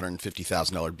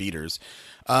 $250,000 beaters.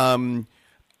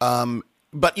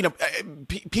 But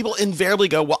people invariably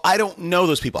go, well, I don't know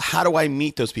those people. How do I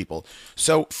meet those people?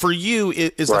 So for you,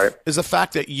 is the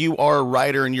fact that you are a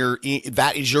writer and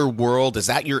that is your world? Is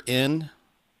that your in?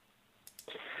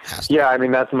 Yeah, I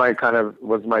mean that's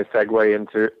was my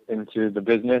segue into the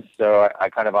business. So I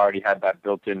kind of already had that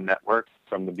built-in network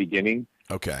from the beginning.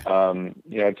 Okay.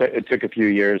 It took a few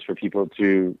years for people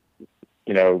to,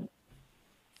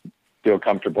 feel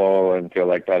comfortable and feel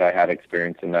like that I had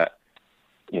experience in that,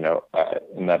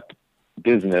 in that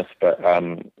business. But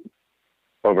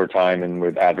over time and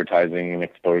with advertising and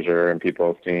exposure and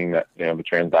people seeing that, the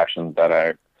transactions that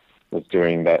I was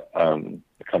doing, that the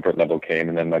comfort level came,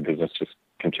 and then my business just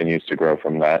continues to grow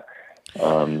from that.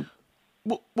 Well,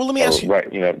 let me ask you.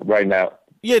 Right now.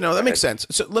 Yeah, no, that makes sense.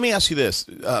 So let me ask you this,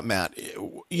 Matt.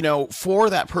 For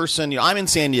that person, I'm in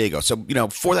San Diego. So,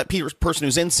 for that person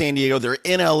who's in San Diego, they're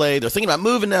in LA, they're thinking about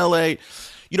moving to LA.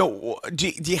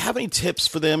 Do you have any tips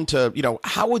for them to,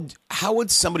 how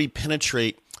would somebody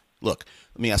penetrate? Look,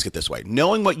 let me ask it this way.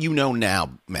 Knowing what you know now,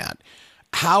 Matt,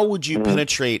 how would you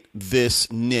penetrate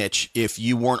this niche if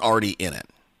you weren't already in it?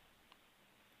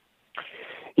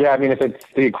 Yeah, I mean, if it's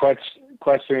the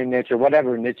equestrian niche or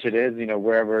whatever niche it is,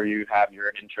 wherever you have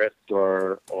your interest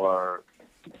or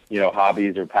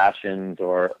hobbies or passions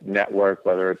or network,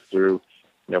 whether it's through,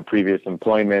 previous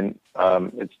employment,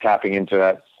 it's tapping into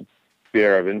that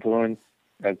sphere of influence,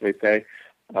 as they say.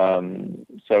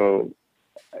 So,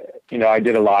 I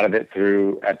did a lot of it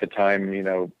through, at the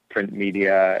time, print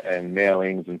media and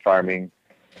mailings and farming,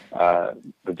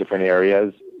 the different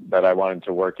areas that I wanted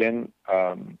to work in.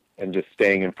 And just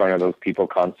staying in front of those people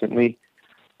constantly.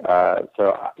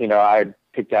 So, I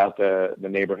picked out the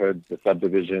neighborhoods, the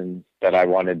subdivisions that I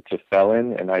wanted to sell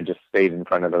in, and I just stayed in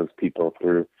front of those people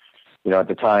through, at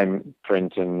the time,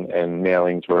 print and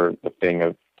mailings were the thing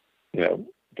of,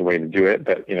 the way to do it.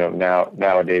 But,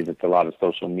 nowadays it's a lot of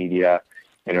social media,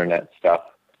 internet stuff.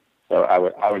 So I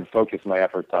would focus my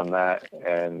efforts on that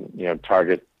and,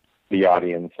 target the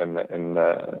audience and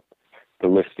the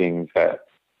listings that,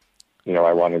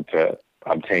 I wanted to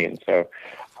obtain. So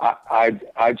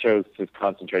I chose to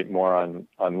concentrate more on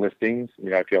listings.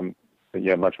 I feel that you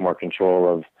have much more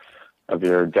control of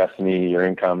your destiny, your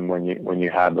income when you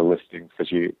have the listings,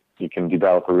 because you can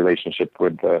develop a relationship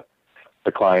with the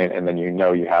client, and then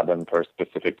you have them for a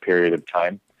specific period of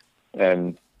time.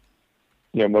 And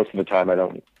most of the time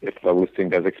if the listing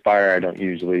does expire, I don't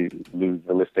usually lose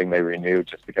the listing. They renew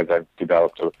just because I've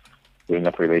developed a strong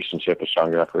enough relationship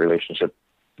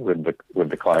with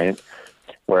the client.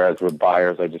 Whereas with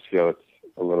buyers, I just feel it's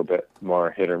a little bit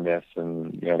more hit or miss,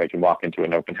 and they can walk into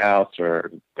an open house,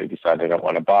 or they decide they don't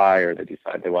want to buy, or they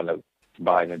decide they want to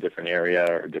buy in a different area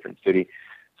or a different city.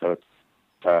 So it's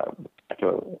I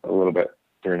feel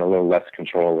you're in a little less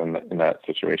control in that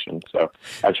situation. So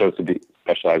I chose to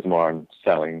specialize more on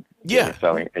selling. Yeah.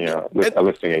 Selling, a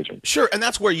listing agent. Sure. And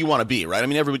that's where you want to be, right? I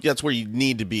mean, that's where you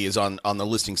need to be, is on the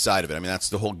listing side of it. I mean, that's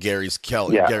the whole Gary,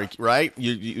 right?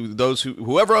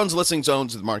 Whoever owns listings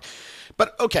owns the market.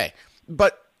 But okay.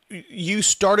 But you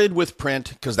started with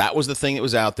print because that was the thing that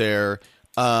was out there.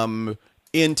 In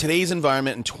today's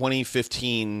environment in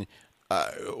 2015,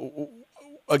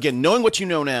 again, knowing what you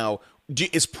know now,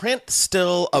 is print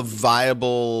still a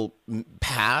viable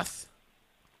path?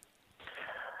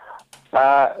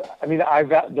 I mean,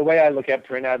 the way I look at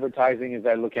print advertising is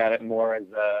I look at it more as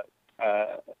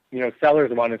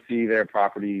sellers want to see their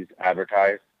properties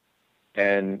advertised,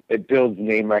 and it builds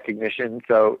name recognition.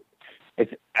 So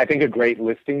it's, I think, a great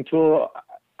listing tool.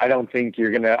 I don't think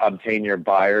you're going to obtain your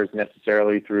buyers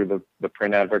necessarily through the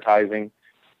print advertising.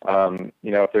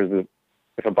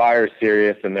 If a buyer is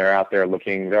serious and they're out there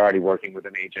looking, they're already working with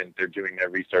an agent, they're doing their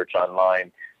research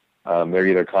online. They're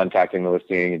either contacting the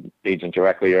listing agent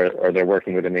directly or they're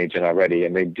working with an agent already,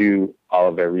 and they do all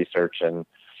of their research and,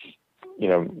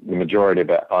 the majority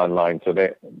of it online. So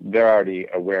they're already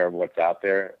aware of what's out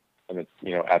there. and it's,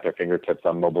 at their fingertips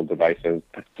on mobile devices,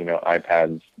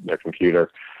 iPads, their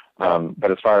computer. But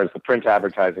as far as the print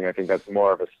advertising, I think that's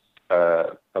more of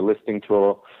a listing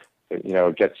tool.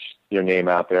 It gets your name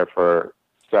out there for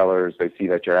sellers. They see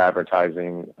that you're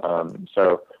advertising.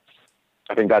 So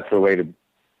I think that's the way to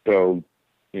build,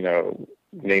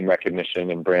 name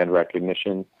recognition and brand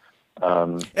recognition.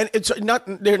 And it's not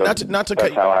to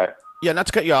cut you. Yeah, not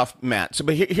to cut you off, Matt. So,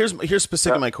 but here's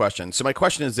specifically my question. So my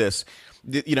question is this: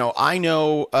 I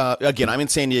know again, I'm in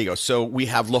San Diego, so we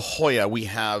have La Jolla, we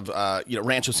have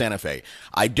Rancho Santa Fe.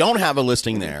 I don't have a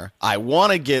listing there. I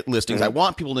want to get listings. I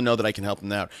want people to know that I can help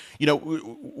them out.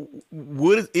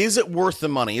 Is it worth the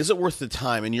money? Is it worth the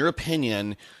time, in your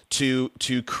opinion, to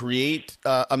create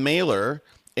a mailer?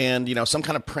 And some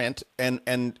kind of print, and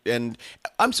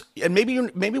maybe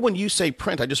when you say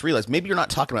print, I just realized maybe you're not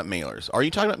talking about mailers. Are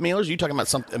you talking about mailers? Or are you talking about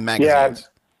some magazines?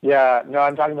 Yeah. No,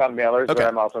 I'm talking about mailers, okay. But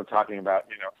I'm also talking about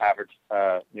average,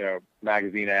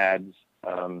 magazine ads,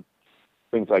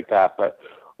 things like that. But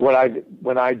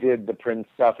when I did the print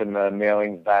stuff and the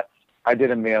mailings, that I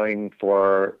did a mailing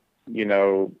for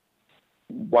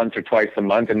once or twice a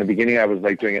month. In the beginning, I was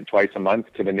like doing it twice a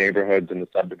month to the neighborhoods and the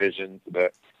subdivisions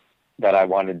that I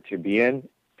wanted to be in.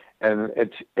 And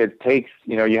it takes,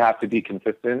 you have to be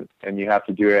consistent and you have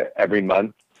to do it every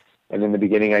month. And in the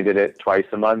beginning I did it twice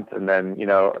a month. And then,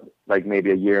 like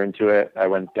maybe a year into it, I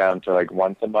went down to like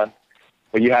once a month,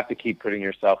 but you have to keep putting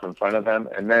yourself in front of them.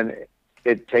 And then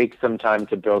it takes some time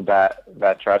to build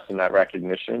that trust and that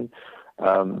recognition,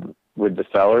 with the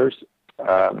sellers,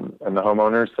 and the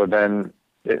homeowners. So then,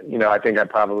 I think I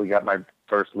probably got my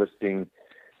first listing,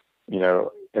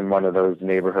 in one of those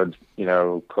neighborhoods,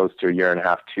 close to a year and a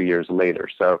half, 2 years later.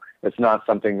 So it's not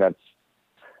something that's,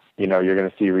 you're going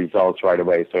to see results right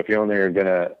away. So if you only are going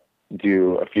to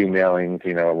do a few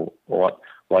mailings,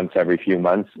 once every few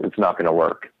months, it's not going to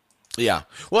work. Yeah.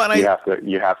 Well, and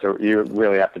you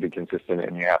really have to be consistent,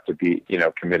 and you have to be,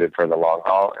 committed for the long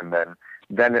haul. And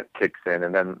then it kicks in.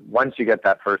 And then once you get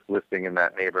that first listing in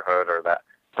that neighborhood or that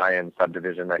high-end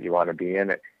subdivision that you want to be in,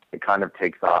 it kind of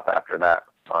takes off after that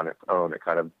on its own. It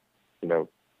kind of,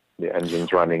 the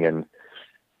engine's running and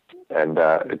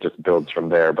it just builds from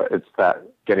there. But it's that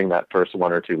getting that first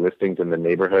one or two listings in the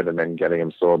neighborhood and then getting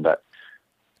them sold that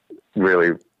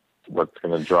really what's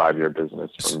going to drive your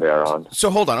business from there on. So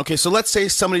hold on. Okay. So let's say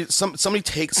somebody's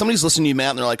listening to you,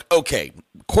 Matt, and they're like, okay,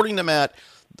 according to Matt,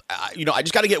 I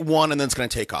just got to get one and then it's going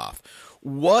to take off.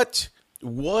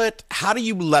 How do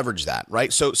you leverage that?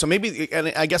 Right. So maybe, and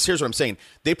I guess here's what I'm saying.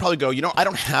 They probably go, I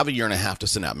don't have a year and a half to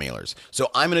send out mailers.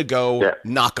 So I'm going to go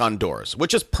knock on doors,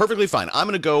 which is perfectly fine. I'm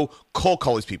going to go cold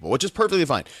call these people, which is perfectly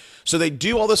fine. So they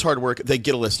do all this hard work. They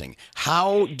get a listing.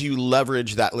 How do you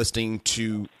leverage that listing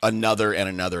to another and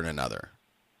another and another?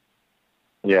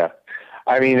 Yeah.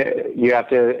 I mean, you have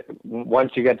to,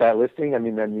 once you get that listing,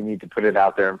 then you need to put it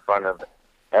out there in front of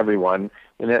everyone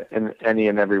in any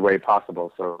and every way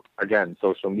possible. So again,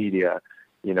 social media,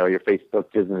 your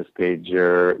Facebook business page,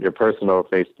 your personal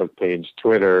Facebook page,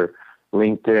 Twitter,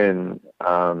 LinkedIn.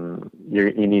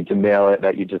 You need to mail it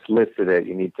that you just listed it.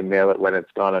 You need to mail it when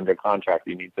it's gone under contract.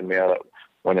 You need to mail it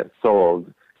when it's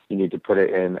sold. You need to put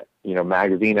it in,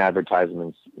 magazine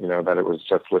advertisements, that it was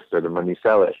just listed. And when you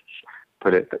sell it,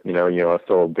 put it, a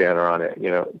sold banner on it.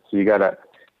 So you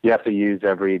have to use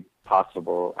every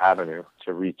possible avenue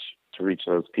to reach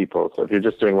those people. So if you're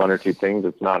just doing one or two things,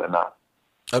 it's not enough.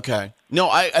 Okay. No,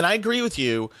 I agree with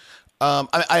you. I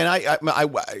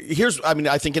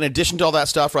think in addition to all that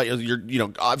stuff, right,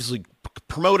 you're obviously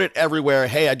promote it everywhere.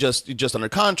 Hey, I just under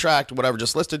contract, whatever,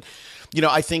 just listed.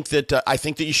 I think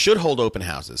that you should hold open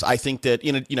houses. I think that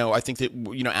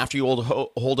after you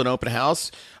hold an open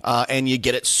house and you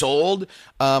get it sold,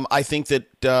 I think that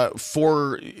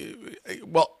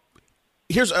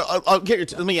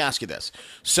let me ask you this.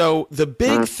 So the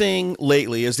big thing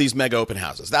lately is these mega open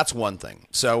houses. That's one thing.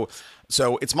 So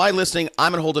it's my listing.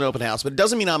 I'm going to hold an open house, but it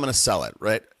doesn't mean I'm going to sell it,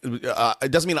 right?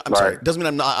 It doesn't mean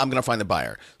I'm going to find the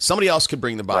buyer. Somebody else could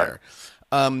bring the buyer.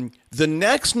 Right. The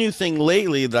next new thing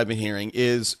lately that I've been hearing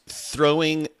is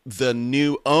throwing the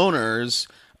new owners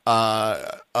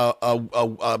a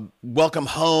welcome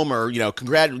home or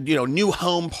new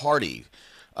home party.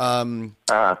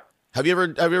 Have you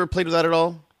ever played with that at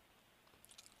all?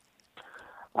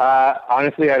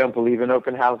 Honestly, I don't believe in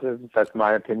open houses. That's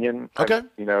my opinion. Okay.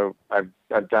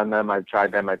 I've done them. I've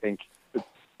tried them. I think it's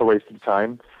a waste of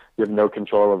time. You have no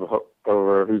control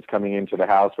over who's coming into the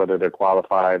house, whether they're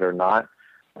qualified or not.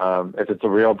 If it's a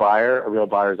real buyer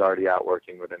is already out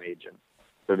working with an agent.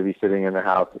 So to be sitting in the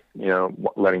house,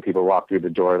 letting people walk through the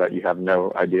door that you have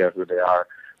no idea who they are,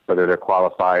 whether they're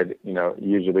qualified.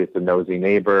 Usually it's a nosy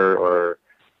neighbor or,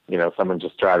 someone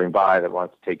just driving by that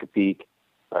wants to take a peek.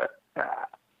 But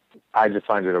I just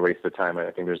find it a waste of time.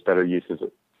 I think there's better uses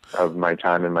of my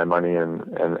time and my money and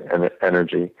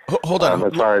energy. Hold on.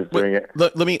 As far as doing it.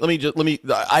 Let me.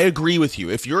 I agree with you.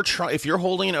 If you're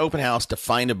holding an open house to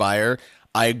find a buyer,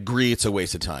 I agree it's a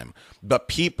waste of time. But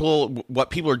what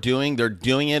people are doing, they're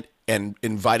doing it and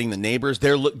inviting the neighbors.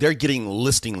 They're getting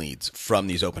listing leads from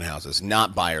these open houses,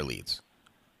 not buyer leads.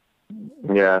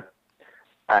 Yeah.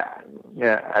 I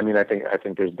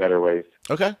think there's better ways.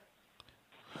 Okay.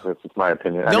 This is my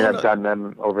opinion. I've done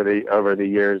them over the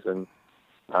years, and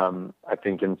I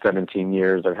think in 17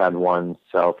 years I've had one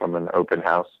sell from an open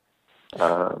house.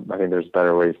 I think there's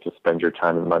better ways to spend your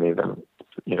time and money than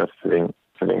sitting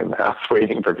in the house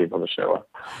waiting for people to show up.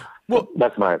 Well,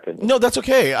 that's my opinion. No, that's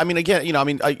okay. I mean, again,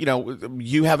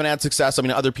 you haven't had success. I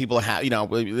mean, other people have.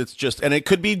 It's just, and it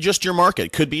could be just your market,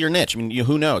 it could be your niche. I mean,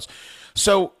 who knows?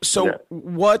 So yeah.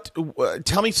 What?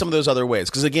 Tell me some of those other ways,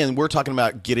 because again, we're talking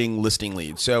about getting listing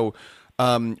leads. So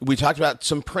we talked about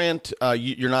some print.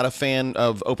 You're not a fan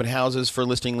of open houses for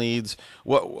listing leads.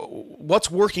 What's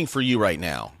working for you right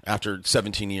now after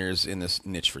 17 years in this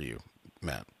niche for you,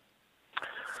 Matt?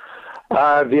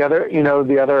 The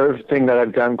other thing that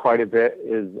I've done quite a bit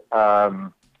is,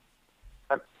 to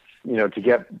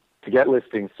get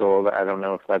listings sold. I don't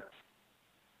know if that's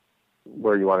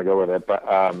where you want to go with it, but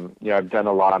I've done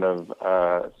a lot of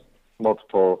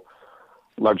multiple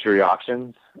luxury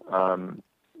auctions.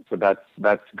 So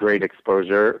that's great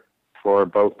exposure for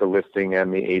both the listing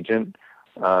and the agent,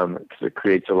 because it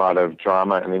creates a lot of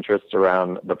drama and interest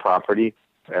around the property,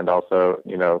 and also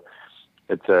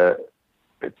it's a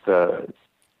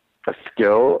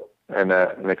skill and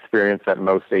an experience that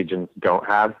most agents don't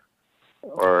have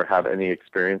or have any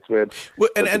experience with. Well,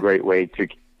 it's a great way to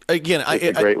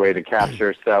way to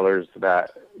capture sellers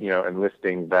that and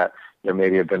listings that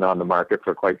maybe have been on the market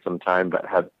for quite some time, but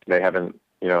they haven't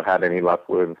had any luck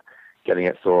with getting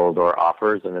it sold or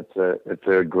offers, and it's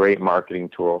a great marketing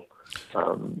tool.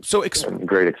 And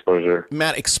great exposure.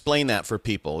 Matt, explain that for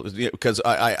people, because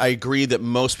I agree that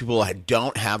most people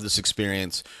don't have this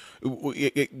experience.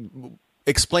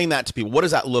 Explain that to people. What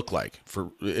does that look like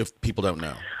if people don't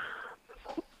know?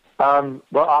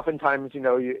 Well, oftentimes,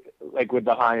 like with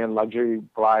the high-end luxury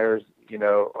buyers,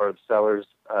 or sellers,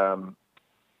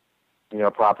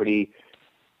 property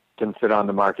can sit on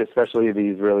the market, especially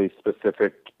these really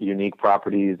specific, unique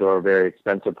properties or very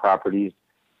expensive properties.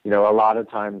 A lot of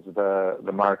times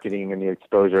the marketing and the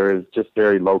exposure is just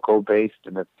very local based,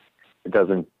 and it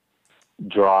doesn't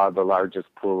draw the largest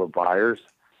pool of buyers.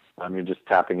 You're just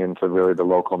tapping into really the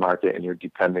local market, and you're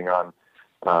depending on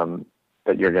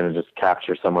that you're going to just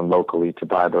capture someone locally to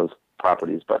buy those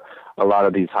properties. But a lot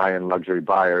of these high-end luxury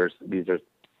buyers, these are,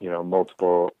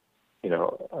 multiple,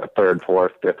 a third,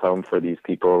 fourth, fifth home for these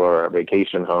people, or a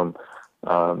vacation home.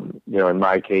 In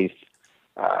my case,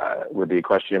 with the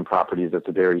equestrian properties, it's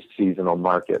a very seasonal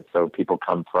market. So people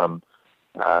come from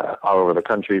all over the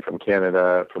country, from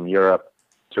Canada, from Europe,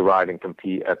 to ride and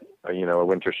compete at a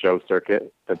winter show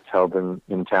circuit that's held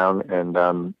in town.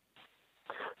 And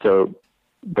so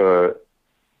the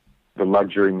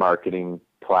luxury marketing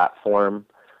platform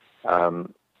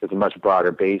is a much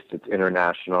broader base. It's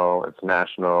international, it's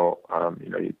national.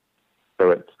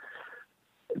 So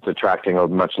it's attracting a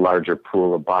much larger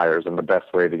pool of buyers, and the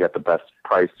best way to get the best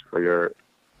price for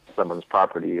someone's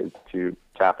property is to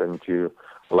tap into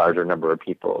a larger number of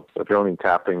people. So if you're only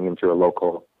tapping into a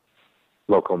local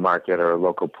market or a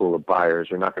local pool of buyers,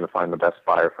 you're not going to find the best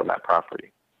buyer for that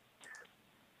property.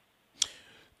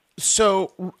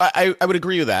 So I would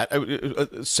agree with that.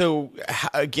 So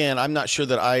again, I'm not sure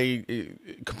that I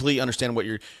completely understand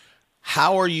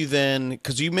how are you then,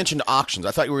 because you mentioned auctions.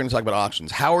 I thought you were going to talk about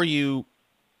auctions. How are you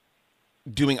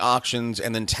doing auctions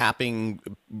and then tapping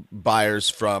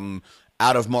buyers from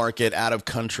out of market, out of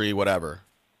country, whatever?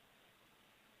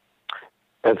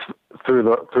 It's through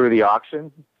the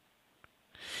auction.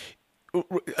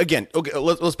 Again, okay,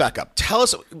 let's back up. Tell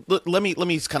us. Let me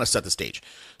kind of set the stage.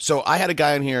 So I had a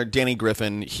guy in here, Danny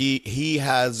Griffin. He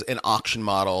has an auction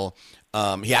model.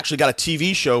 He actually got a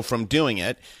TV show from doing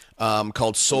it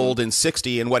called Sold in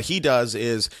 60. And what he does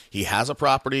is he has a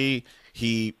property.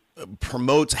 He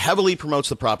heavily promotes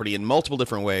the property in multiple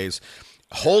different ways.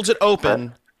 Holds it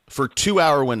open for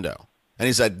 2-hour window. And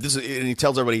he said, and he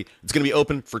tells everybody it's going to be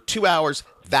open for 2 hours.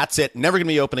 That's it. Never going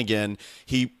to be open again.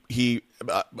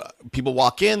 People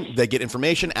walk in, they get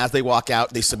information. As they walk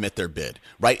out, they submit their bid,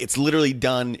 right? It's literally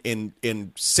done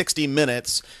in 60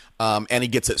 minutes, and he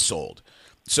gets it sold.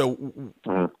 So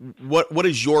what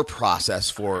is your process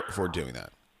for doing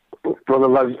that?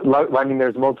 Well, I mean,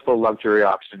 there's multiple luxury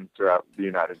auctions throughout the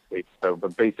United States. So,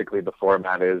 but basically, the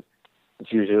format is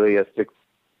it's usually a 6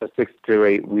 to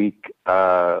 8 week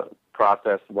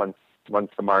process once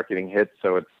the marketing hits.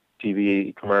 So it's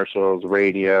TV commercials,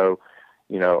 radio,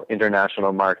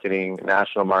 international marketing,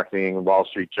 national marketing, Wall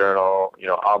Street Journal,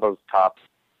 all those top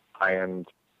high-end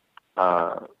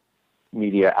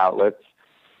media outlets.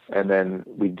 And then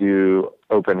we do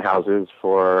open houses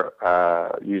for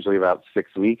usually about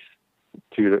 6 weeks,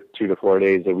 2 to 4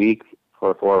 days a week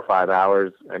for 4 or 5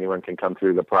 hours. Anyone can come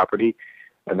through the property.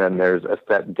 And then there's a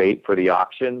set date for the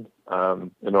auction.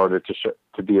 In order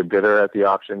to be a bidder at the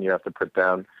auction, you have to put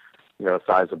down, a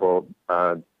sizable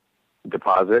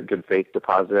deposit, good faith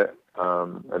deposit.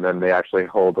 And then they actually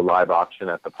hold a live auction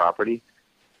at the property.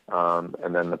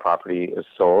 And then the property is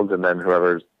sold. And then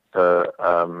whoever's the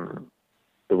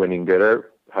winning bidder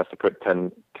has to put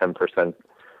 10%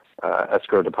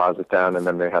 escrow deposit down, and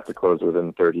then they have to close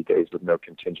within 30 days with no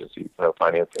contingencies, no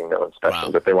financing, no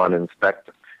inspections. Wow. If they want to inspect,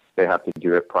 they have to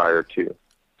do it prior to.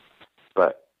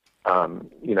 But, I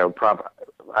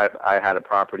had a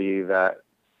property that,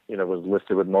 was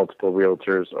listed with multiple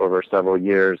realtors over several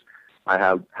years. I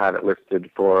have had it listed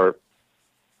for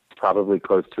probably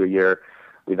close to a year.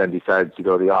 We then decided to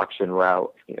go the auction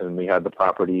route, and we had the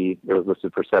property. It was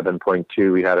listed for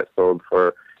 7.2. We had it sold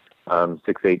for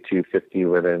 68250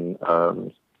 within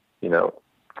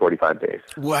 45 days.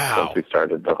 Wow! Once we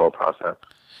started the whole process,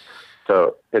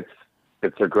 so it's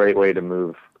a great way to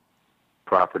move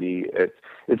property.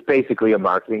 It's basically a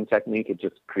marketing technique. It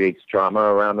just creates drama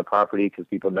around the property because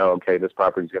people know, okay, this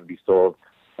property is going to be sold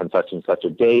on such and such a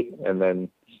date, and then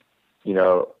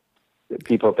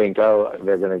people think, oh,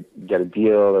 they're going to get a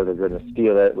deal or they're going to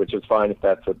steal it, which is fine if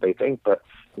that's what they think. But,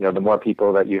 the more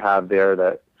people that you have there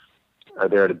that are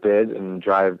there to bid and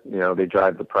drive, they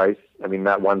drive the price. I mean,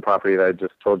 that one property that I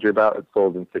just told you about, it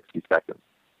sold in 60 seconds.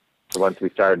 So once we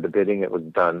started the bidding, it was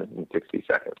done in 60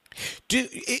 seconds.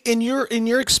 In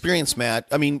your experience, Matt,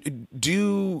 I mean,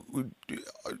 do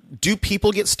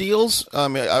people get steals,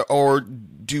 or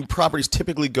do properties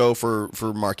typically go for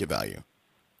market value?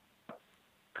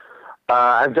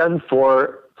 I've done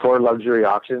four luxury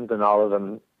auctions, and all of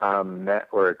them met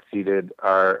or exceeded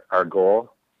our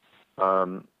goal,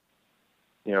 and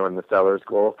the seller's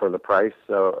goal for the price.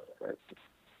 So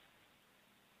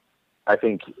I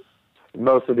think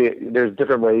there's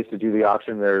different ways to do the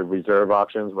auction. There are reserve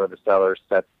auctions where the seller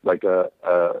sets like a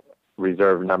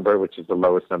reserve number, which is the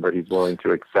lowest number he's willing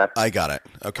to accept. I got it.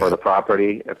 Okay. For the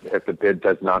property. If the bid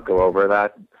does not go over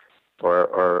that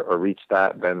or reach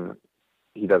that, then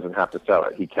he doesn't have to sell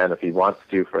it. He can if he wants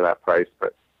to for that price,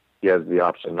 but he has the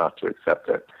option not to accept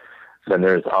it. Then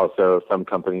there's also some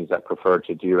companies that prefer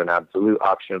to do an absolute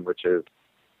auction, which is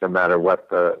no matter what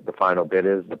the final bid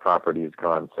is, the property is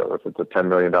gone. So if it's a $10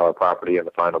 million property and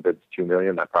the final bid is $2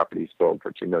 million, that property is sold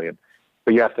for $2 million.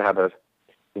 But you have to have a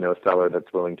seller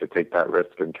that's willing to take that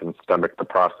risk and can stomach the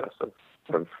process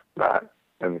of that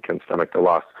and can stomach the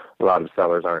loss. A lot of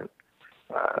sellers aren't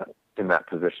in that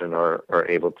position or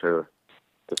able to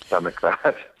stomach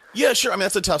that. Yeah, sure. I mean,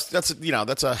 you got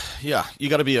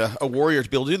to be a warrior to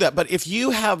be able to do that. But if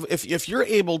you're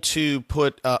able to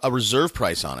put a reserve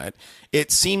price on it,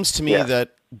 it seems to me that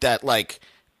like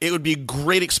it would be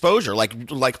great exposure,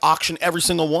 like auction every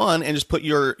single one and just put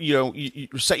you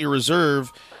set your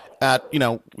reserve at,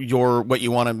 what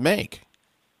you want to make.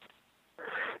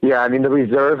 Yeah. I mean, the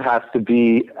reserve has to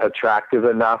be attractive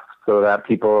enough so that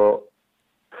people,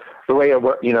 the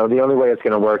only way it's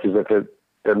going to work is if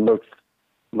it looks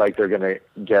like they're going to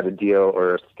get a deal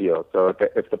or a steal. So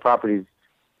if the property's,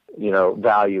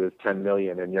 value is $10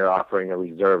 million and you're offering a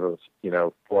reserve of,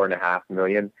 $4.5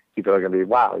 million, people are going to be,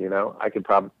 wow, I could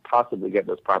possibly get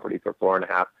this property for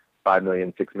 $4.5, $5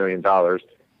 million, $6 million, $4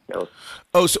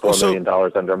 million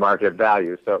under market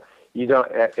value. So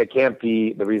it can't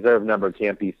be, the reserve number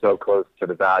can't be so close to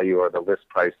the value or the list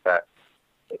price that,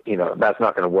 that's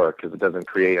not going to work because it doesn't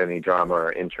create any drama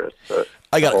or interest. So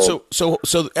I got it.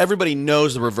 So everybody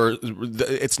knows the reverse.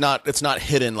 It's not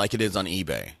hidden like it is on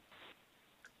eBay.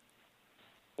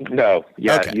 No.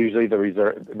 Yeah. Okay. Usually the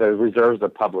reserves are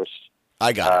published.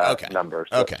 I got it. Okay. Numbers.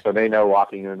 Okay. So they know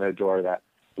walking in the door that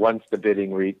once the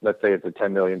bidding let's say it's a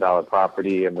 $10 million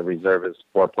property and the reserve is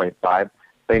 4.5,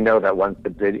 they know that once the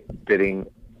bidding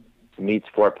meets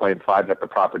 4.5 that the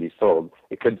property sold.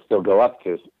 It could still go up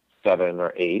to 7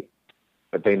 or 8,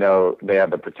 but they know they have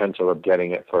the potential of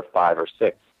getting it for 5 or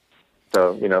 6.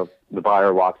 So, the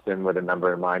buyer walks in with a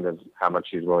number in mind of how much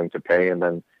he's willing to pay, and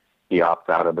then he opts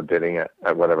out of the bidding at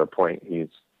whatever point he's,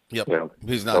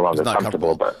 he's no longer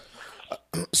comfortable.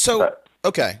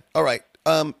 okay. All right.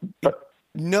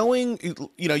 knowing,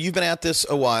 you've been at this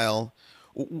a while,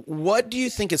 what do you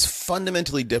think is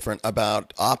fundamentally different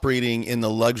about operating in the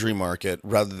luxury market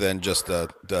rather than just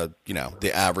the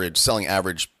average selling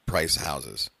average price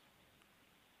houses?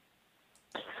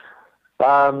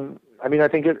 I mean, I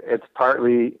think it's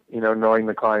partly, knowing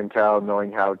the clientele,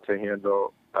 knowing how to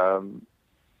handle,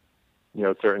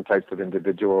 certain types of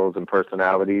individuals and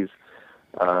personalities.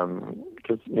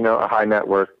 Because, a high net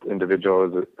worth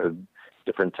individual is a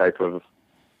different type of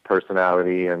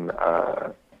personality and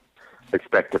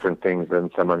expect different things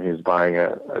than someone who's buying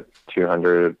a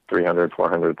 $200,000,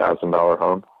 $300,000, $400,000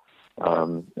 home.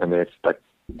 And they expect,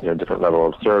 different level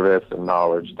of service and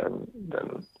knowledge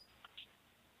than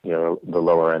the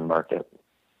lower end market.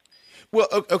 Well,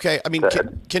 okay. I mean,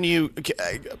 can you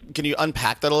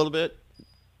unpack that a little bit?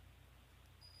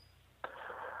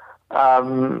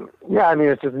 Yeah, I mean,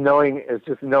 it's just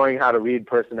knowing how to read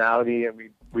personality and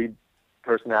read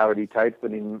personality types. I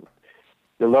mean,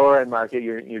 the lower end market,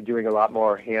 you're doing a lot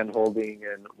more hand holding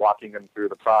and walking them through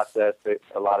the process.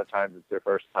 A lot of times it's their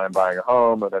first time buying a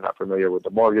home, or they're not familiar with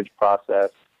the mortgage process.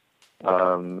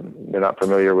 They're not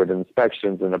familiar with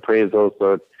inspections and appraisals,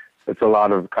 so it's a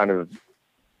lot of kind of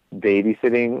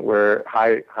babysitting. Where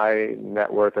high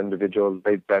net worth individuals,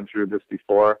 they've been through this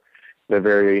before. They're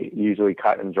very usually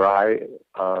cut and dry.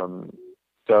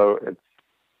 So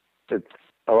it's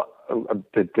a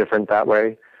bit different that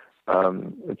way.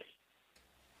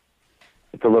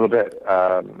 It's a little bit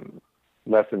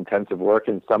less intensive work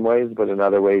in some ways, but in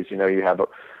other ways, you have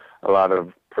a lot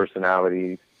of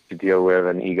personality to deal with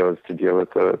and egos to deal with.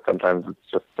 So sometimes it's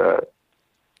just a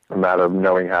matter of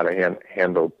knowing how to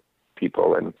handle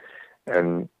people and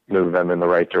move them in the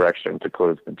right direction to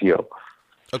close the deal.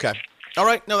 Okay. All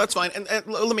right. No, that's fine. And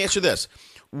let me ask you this.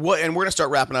 And we're going to start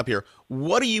wrapping up here.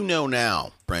 What do you know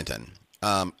now, Brenton,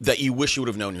 that you wish you would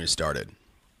have known when you started?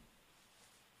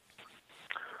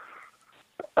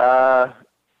 That's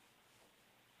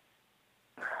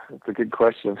a good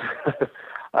question.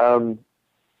 I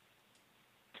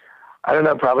don't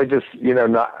know, probably just,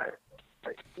 not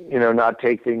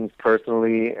take things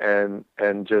personally and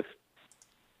just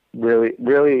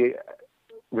really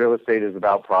real estate is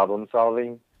about problem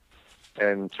solving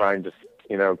and trying to,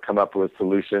 come up with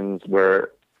solutions where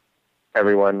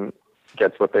everyone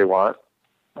gets what they want,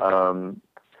 and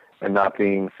not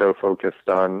being so focused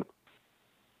on,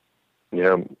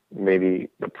 maybe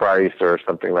the price or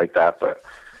something like that, but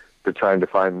trying to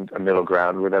find a middle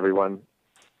ground with everyone.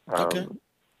 Okay.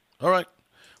 All right.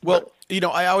 Well,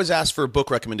 I always ask for a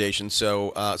book recommendation.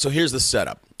 So here's the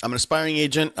setup. I'm an aspiring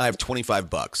agent. I have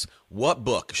 $25. What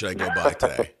book should I go buy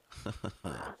today?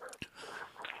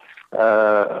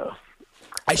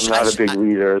 I'm not a big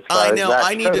reader. I know.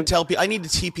 I need to tell people. I need to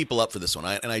tee people up for this one,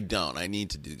 and I don't. I need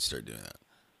to start doing that.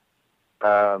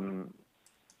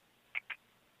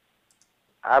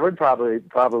 I would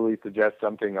probably suggest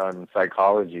something on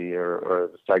psychology or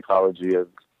the psychology of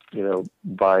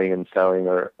buying and selling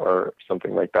or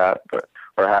something like that,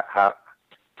 or how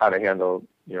to handle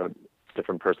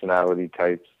different personality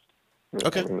types.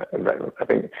 Okay. And I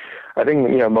think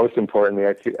most importantly,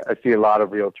 I see a lot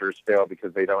of realtors fail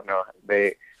because they don't know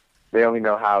they only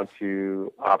know how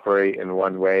to operate in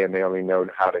one way, and they only know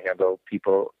how to handle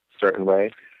people a certain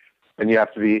way. And you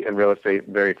have to be in real estate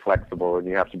very flexible, and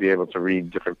you have to be able to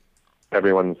read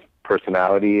everyone's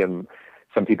personality. And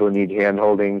some people need hand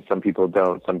holding, some people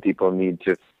don't. Some people need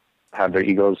to have their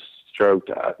egos stroked,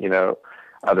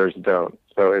 others don't.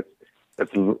 So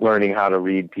it's learning how to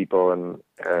read people and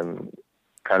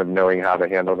kind of knowing how to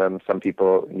handle them. Some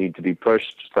people need to be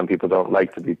pushed. Some people don't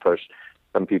like to be pushed.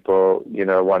 Some people,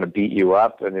 want to beat you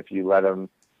up, and if you let them,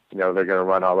 they're going to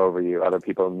run all over you. Other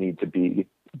people need to be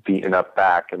beaten up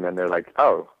back, and then they're like,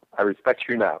 oh, I respect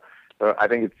you now. So I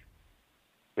think it's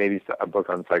maybe a book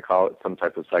on some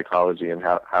type of psychology and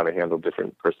how to handle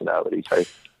different personality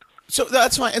types. So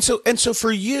that's fine. And so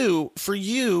for you,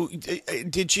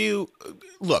 did you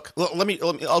look? Let me.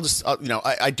 I'll just. I'm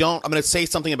going to say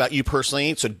something about you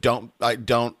personally. So I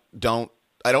don't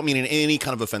mean in any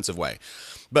kind of offensive way.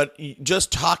 But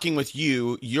just talking with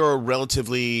you, you're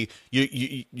relatively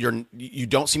you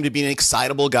don't seem to be an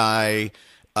excitable guy.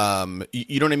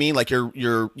 You know what I mean? Like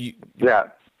you're yeah,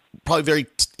 probably very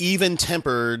even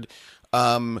tempered.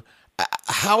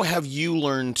 How have you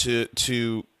learned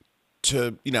to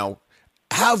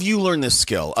how have you learned this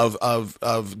skill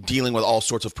of dealing with all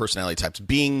sorts of personality types,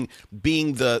 being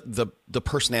the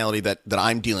personality that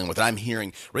I'm dealing with, that I'm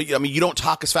hearing, right? I mean, you don't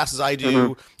talk as fast as I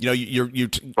do.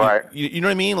 Mm-hmm. Right. You know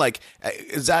what I mean? Like,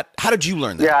 how did you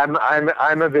learn that? Yeah,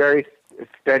 I'm a very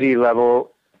steady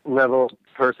level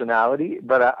personality,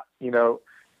 but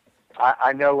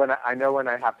I know when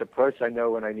I have to push. I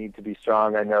know when I need to be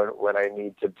strong. I know when I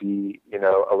need to be,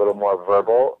 a little more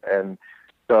verbal. And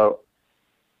so,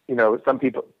 some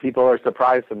people are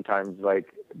surprised sometimes,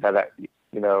 like that.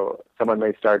 Someone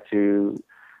may start to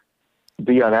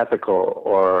be unethical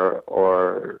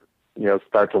or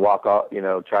start to walk all,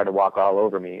 try to walk all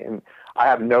over me. And I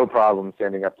have no problem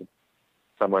standing up to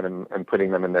someone and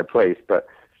putting them in their place. But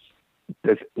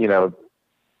this,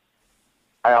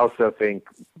 I also think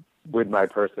with my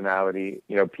personality,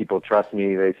 people trust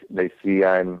me. They see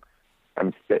I'm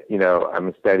a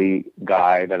steady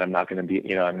guy, that I'm not going to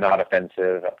be, I'm not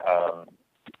offensive.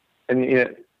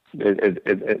 And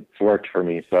it's worked for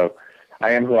me. So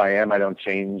I am who I am. I don't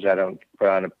change. I don't put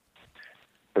on a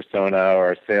persona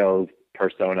or a sales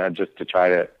persona just to try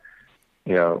to,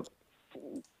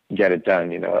 get it done.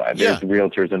 There's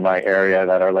realtors in my area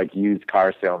that are like used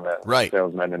car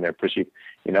salesmen, and they're pushy,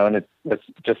 and it's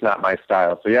just not my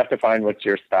style. So you have to find what's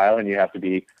your style, and you have to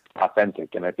be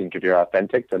authentic. And I think if you're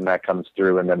authentic, then that comes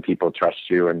through, and then people trust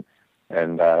you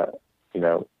and are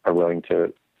willing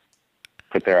to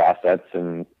put their assets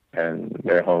and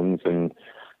their homes and,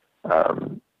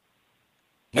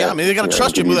 they got to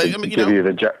trust you. Give you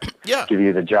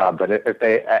the job. But if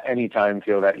they at any time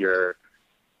feel that you're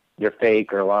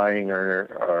fake or lying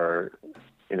or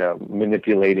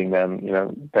manipulating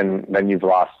them, then you've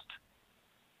lost,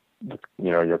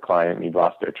 your client, you've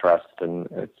lost their trust. And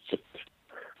it's just,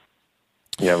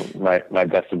 my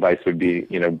best advice would be,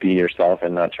 be yourself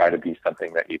and not try to be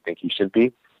something that you think you should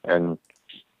be. And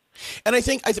I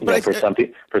think, for some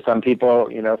people,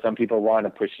 some people want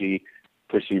a pushy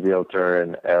realtor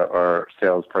and or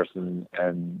salesperson,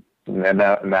 and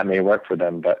that may work for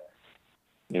them. But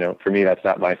for me, that's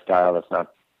not my style. That's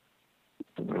not,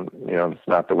 it's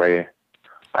not the way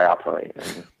I operate.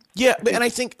 And I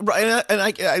think, and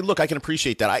I look, I can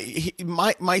appreciate that.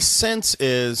 My sense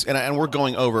is, and we're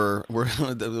going over,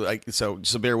 so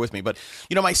bear with me. But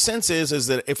my sense is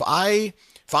that if I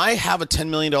have a $10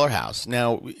 million house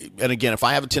now, and again, if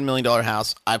I have a $10 million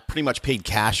house, I've pretty much paid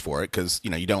cash for it because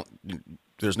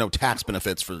there's no tax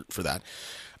benefits for that.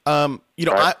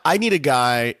 Right. I need a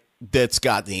guy that's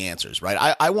got the answers,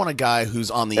 right? I want a guy who's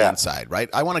on the inside, right?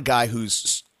 I want a guy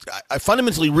who's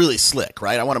fundamentally really slick,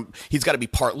 right? He's got to be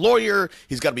part lawyer.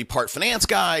 He's got to be part finance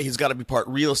guy. He's got to be part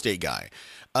real estate guy.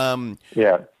 So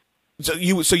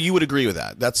you would agree with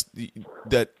that?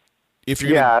 That if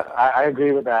you're I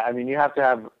agree with that. I mean, you have to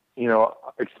have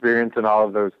experience in all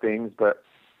of those things. But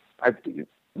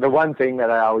the one thing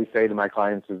that I always say to my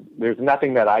clients is, there's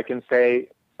nothing that I can say,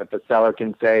 that the seller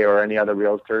can say, or any other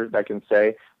realtor that can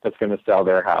say that's going to sell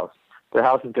their house. Their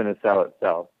house is going to sell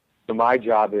itself. So my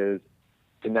job is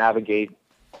to navigate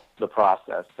the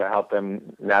process, to help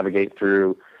them navigate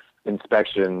through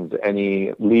inspections,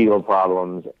 any legal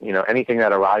problems, anything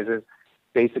that arises.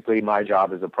 Basically, my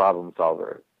job is a problem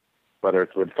solver, whether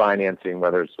it's with financing,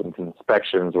 whether it's with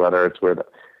inspections, whether it's with,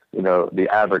 the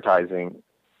advertising.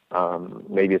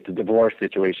 Maybe it's a divorce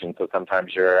situation. So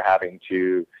sometimes you're having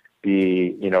to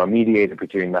be, a mediator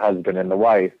between the husband and the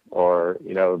wife, or,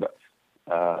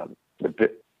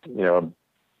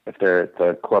 if they're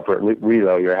the corporate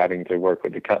relo, you're having to work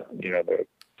with the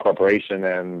corporation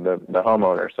and the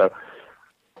homeowner. So,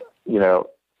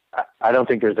 I don't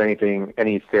think there's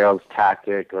any sales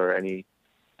tactic or any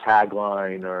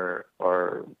tagline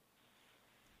or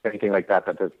anything like that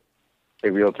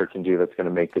a realtor can do that's going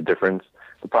to make the difference.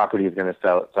 The property is going to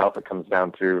sell itself. It comes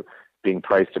down to being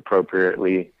priced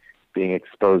appropriately, being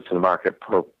exposed to the market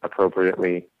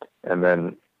appropriately, and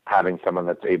then having someone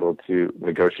that's able to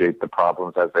negotiate the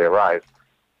problems as they arise.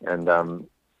 And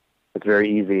it's very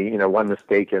easy. One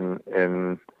mistake in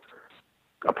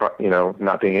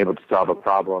not being able to solve a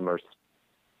problem, or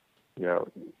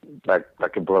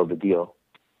that could blow the deal.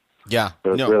 Yeah.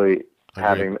 So it's really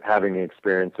having the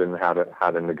experience in how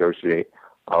to negotiate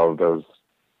all of those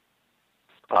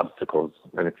obstacles.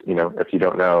 And if you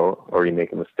don't know, or you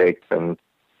make a mistake, then it's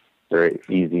very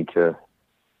easy to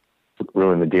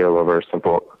ruin the deal over a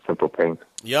simple thing.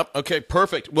 Yep. Okay.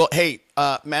 Perfect. Well, hey,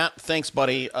 Matt, thanks,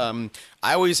 buddy. I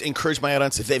always encourage my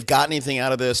audience, if they've got anything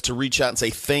out of this, to reach out and say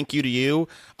thank you to you.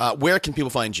 Where can people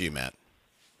find you, Matt?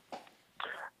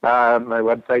 My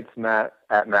website's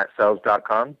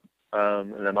matt@mattsells.com.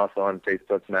 And I'm also on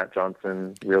Facebook, Matt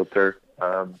Johnson Realtor.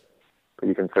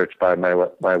 You can search by my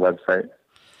website.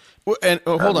 Well, and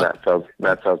hold on.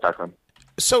 mattsells.com.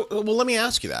 So, let me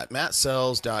ask you that.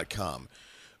 mattsells.com.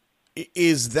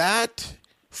 Is that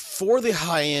for the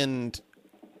high end?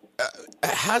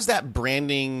 Has that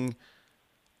branding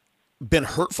been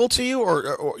hurtful to you,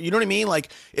 or you know what I mean?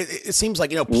 Like it seems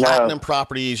like platinum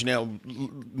properties,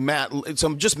 Matt.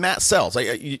 So just Matt sells. Do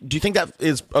you think that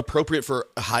is appropriate for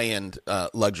a high end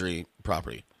luxury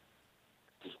property?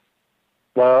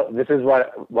 Well, this is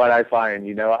what I find.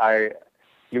 You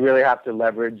really have to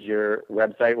leverage your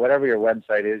website. Whatever your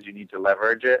website is, you need to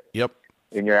leverage it. Yep.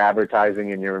 In your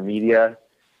advertising, in your media.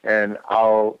 And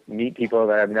I'll meet people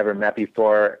that I've never met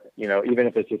before, even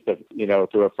if it's just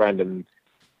through a friend, and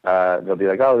they'll be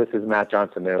like, "Oh, this is Matt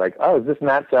Johnson." They're like, "Oh, is this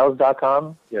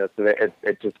MattSells.com?" So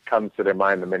it just comes to their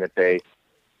mind the minute they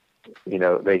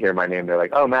hear my name. They're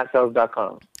like, "Oh,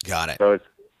 MattSells.com." Got it. So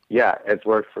it's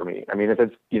worked for me. I mean, if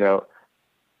it's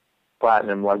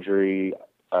platinum luxury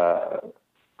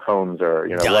homes or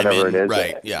Diamond, whatever it is,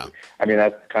 right? Yeah. I mean,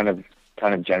 that's kind of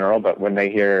general, but when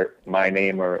they hear my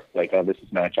name or like, "Oh, this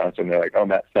is Matt Johnson," they're like, "Oh,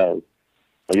 Matt Sells."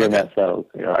 Well, you're Matt Sells.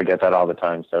 I get that all the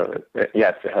time. So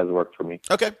yes, it has worked for me.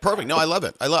 Okay, perfect. No, I love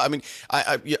it.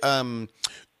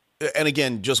 And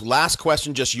again, just last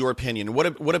question, just your opinion.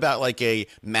 What about like a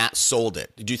Matt sold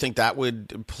it? Do you think that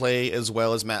would play as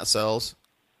well as Matt Sells?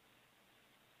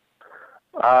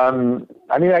 I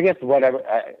mean, I guess whatever.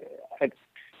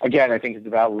 Again, I think it's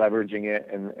about leveraging it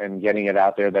and getting it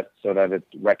out there so that it's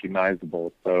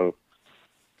recognizable. So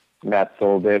Matt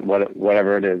sold it,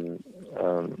 whatever it is,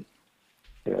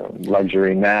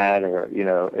 luxury Matt, or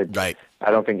right.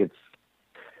 I don't think it's.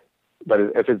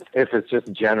 But if it's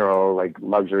just general like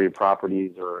luxury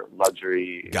properties or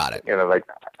luxury, got it. Like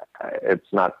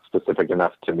it's not specific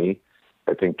enough to me.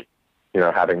 I think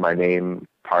having my name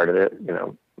part of it,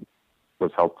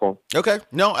 was helpful. Okay.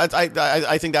 No,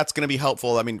 I think that's going to be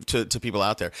helpful. I mean, to people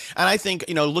out there. And I think,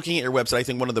 looking at your website, I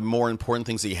think one of the more important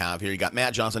things that you have here, you got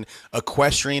Matt Johnson,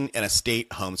 equestrian and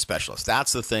estate home specialist.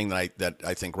 That's the thing that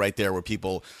I think right there where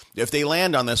people, if they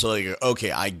land on this, they're like,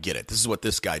 okay, I get it. This is what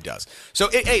this guy does. So,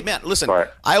 hey, Matt, listen, right.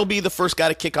 I'll be the first guy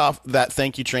to kick off that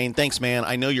thank you train. Thanks, man.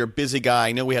 I know you're a busy guy.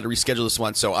 I know we had to reschedule this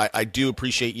one. So I do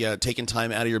appreciate you taking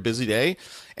time out of your busy day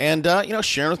and,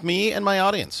 sharing with me and my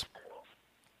audience.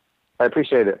 I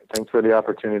appreciate it. Thanks for the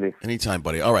opportunity. Anytime,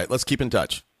 buddy. All right, let's keep in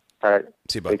touch. All right.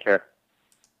 See you, buddy. Take care.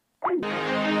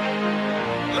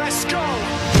 Let's go.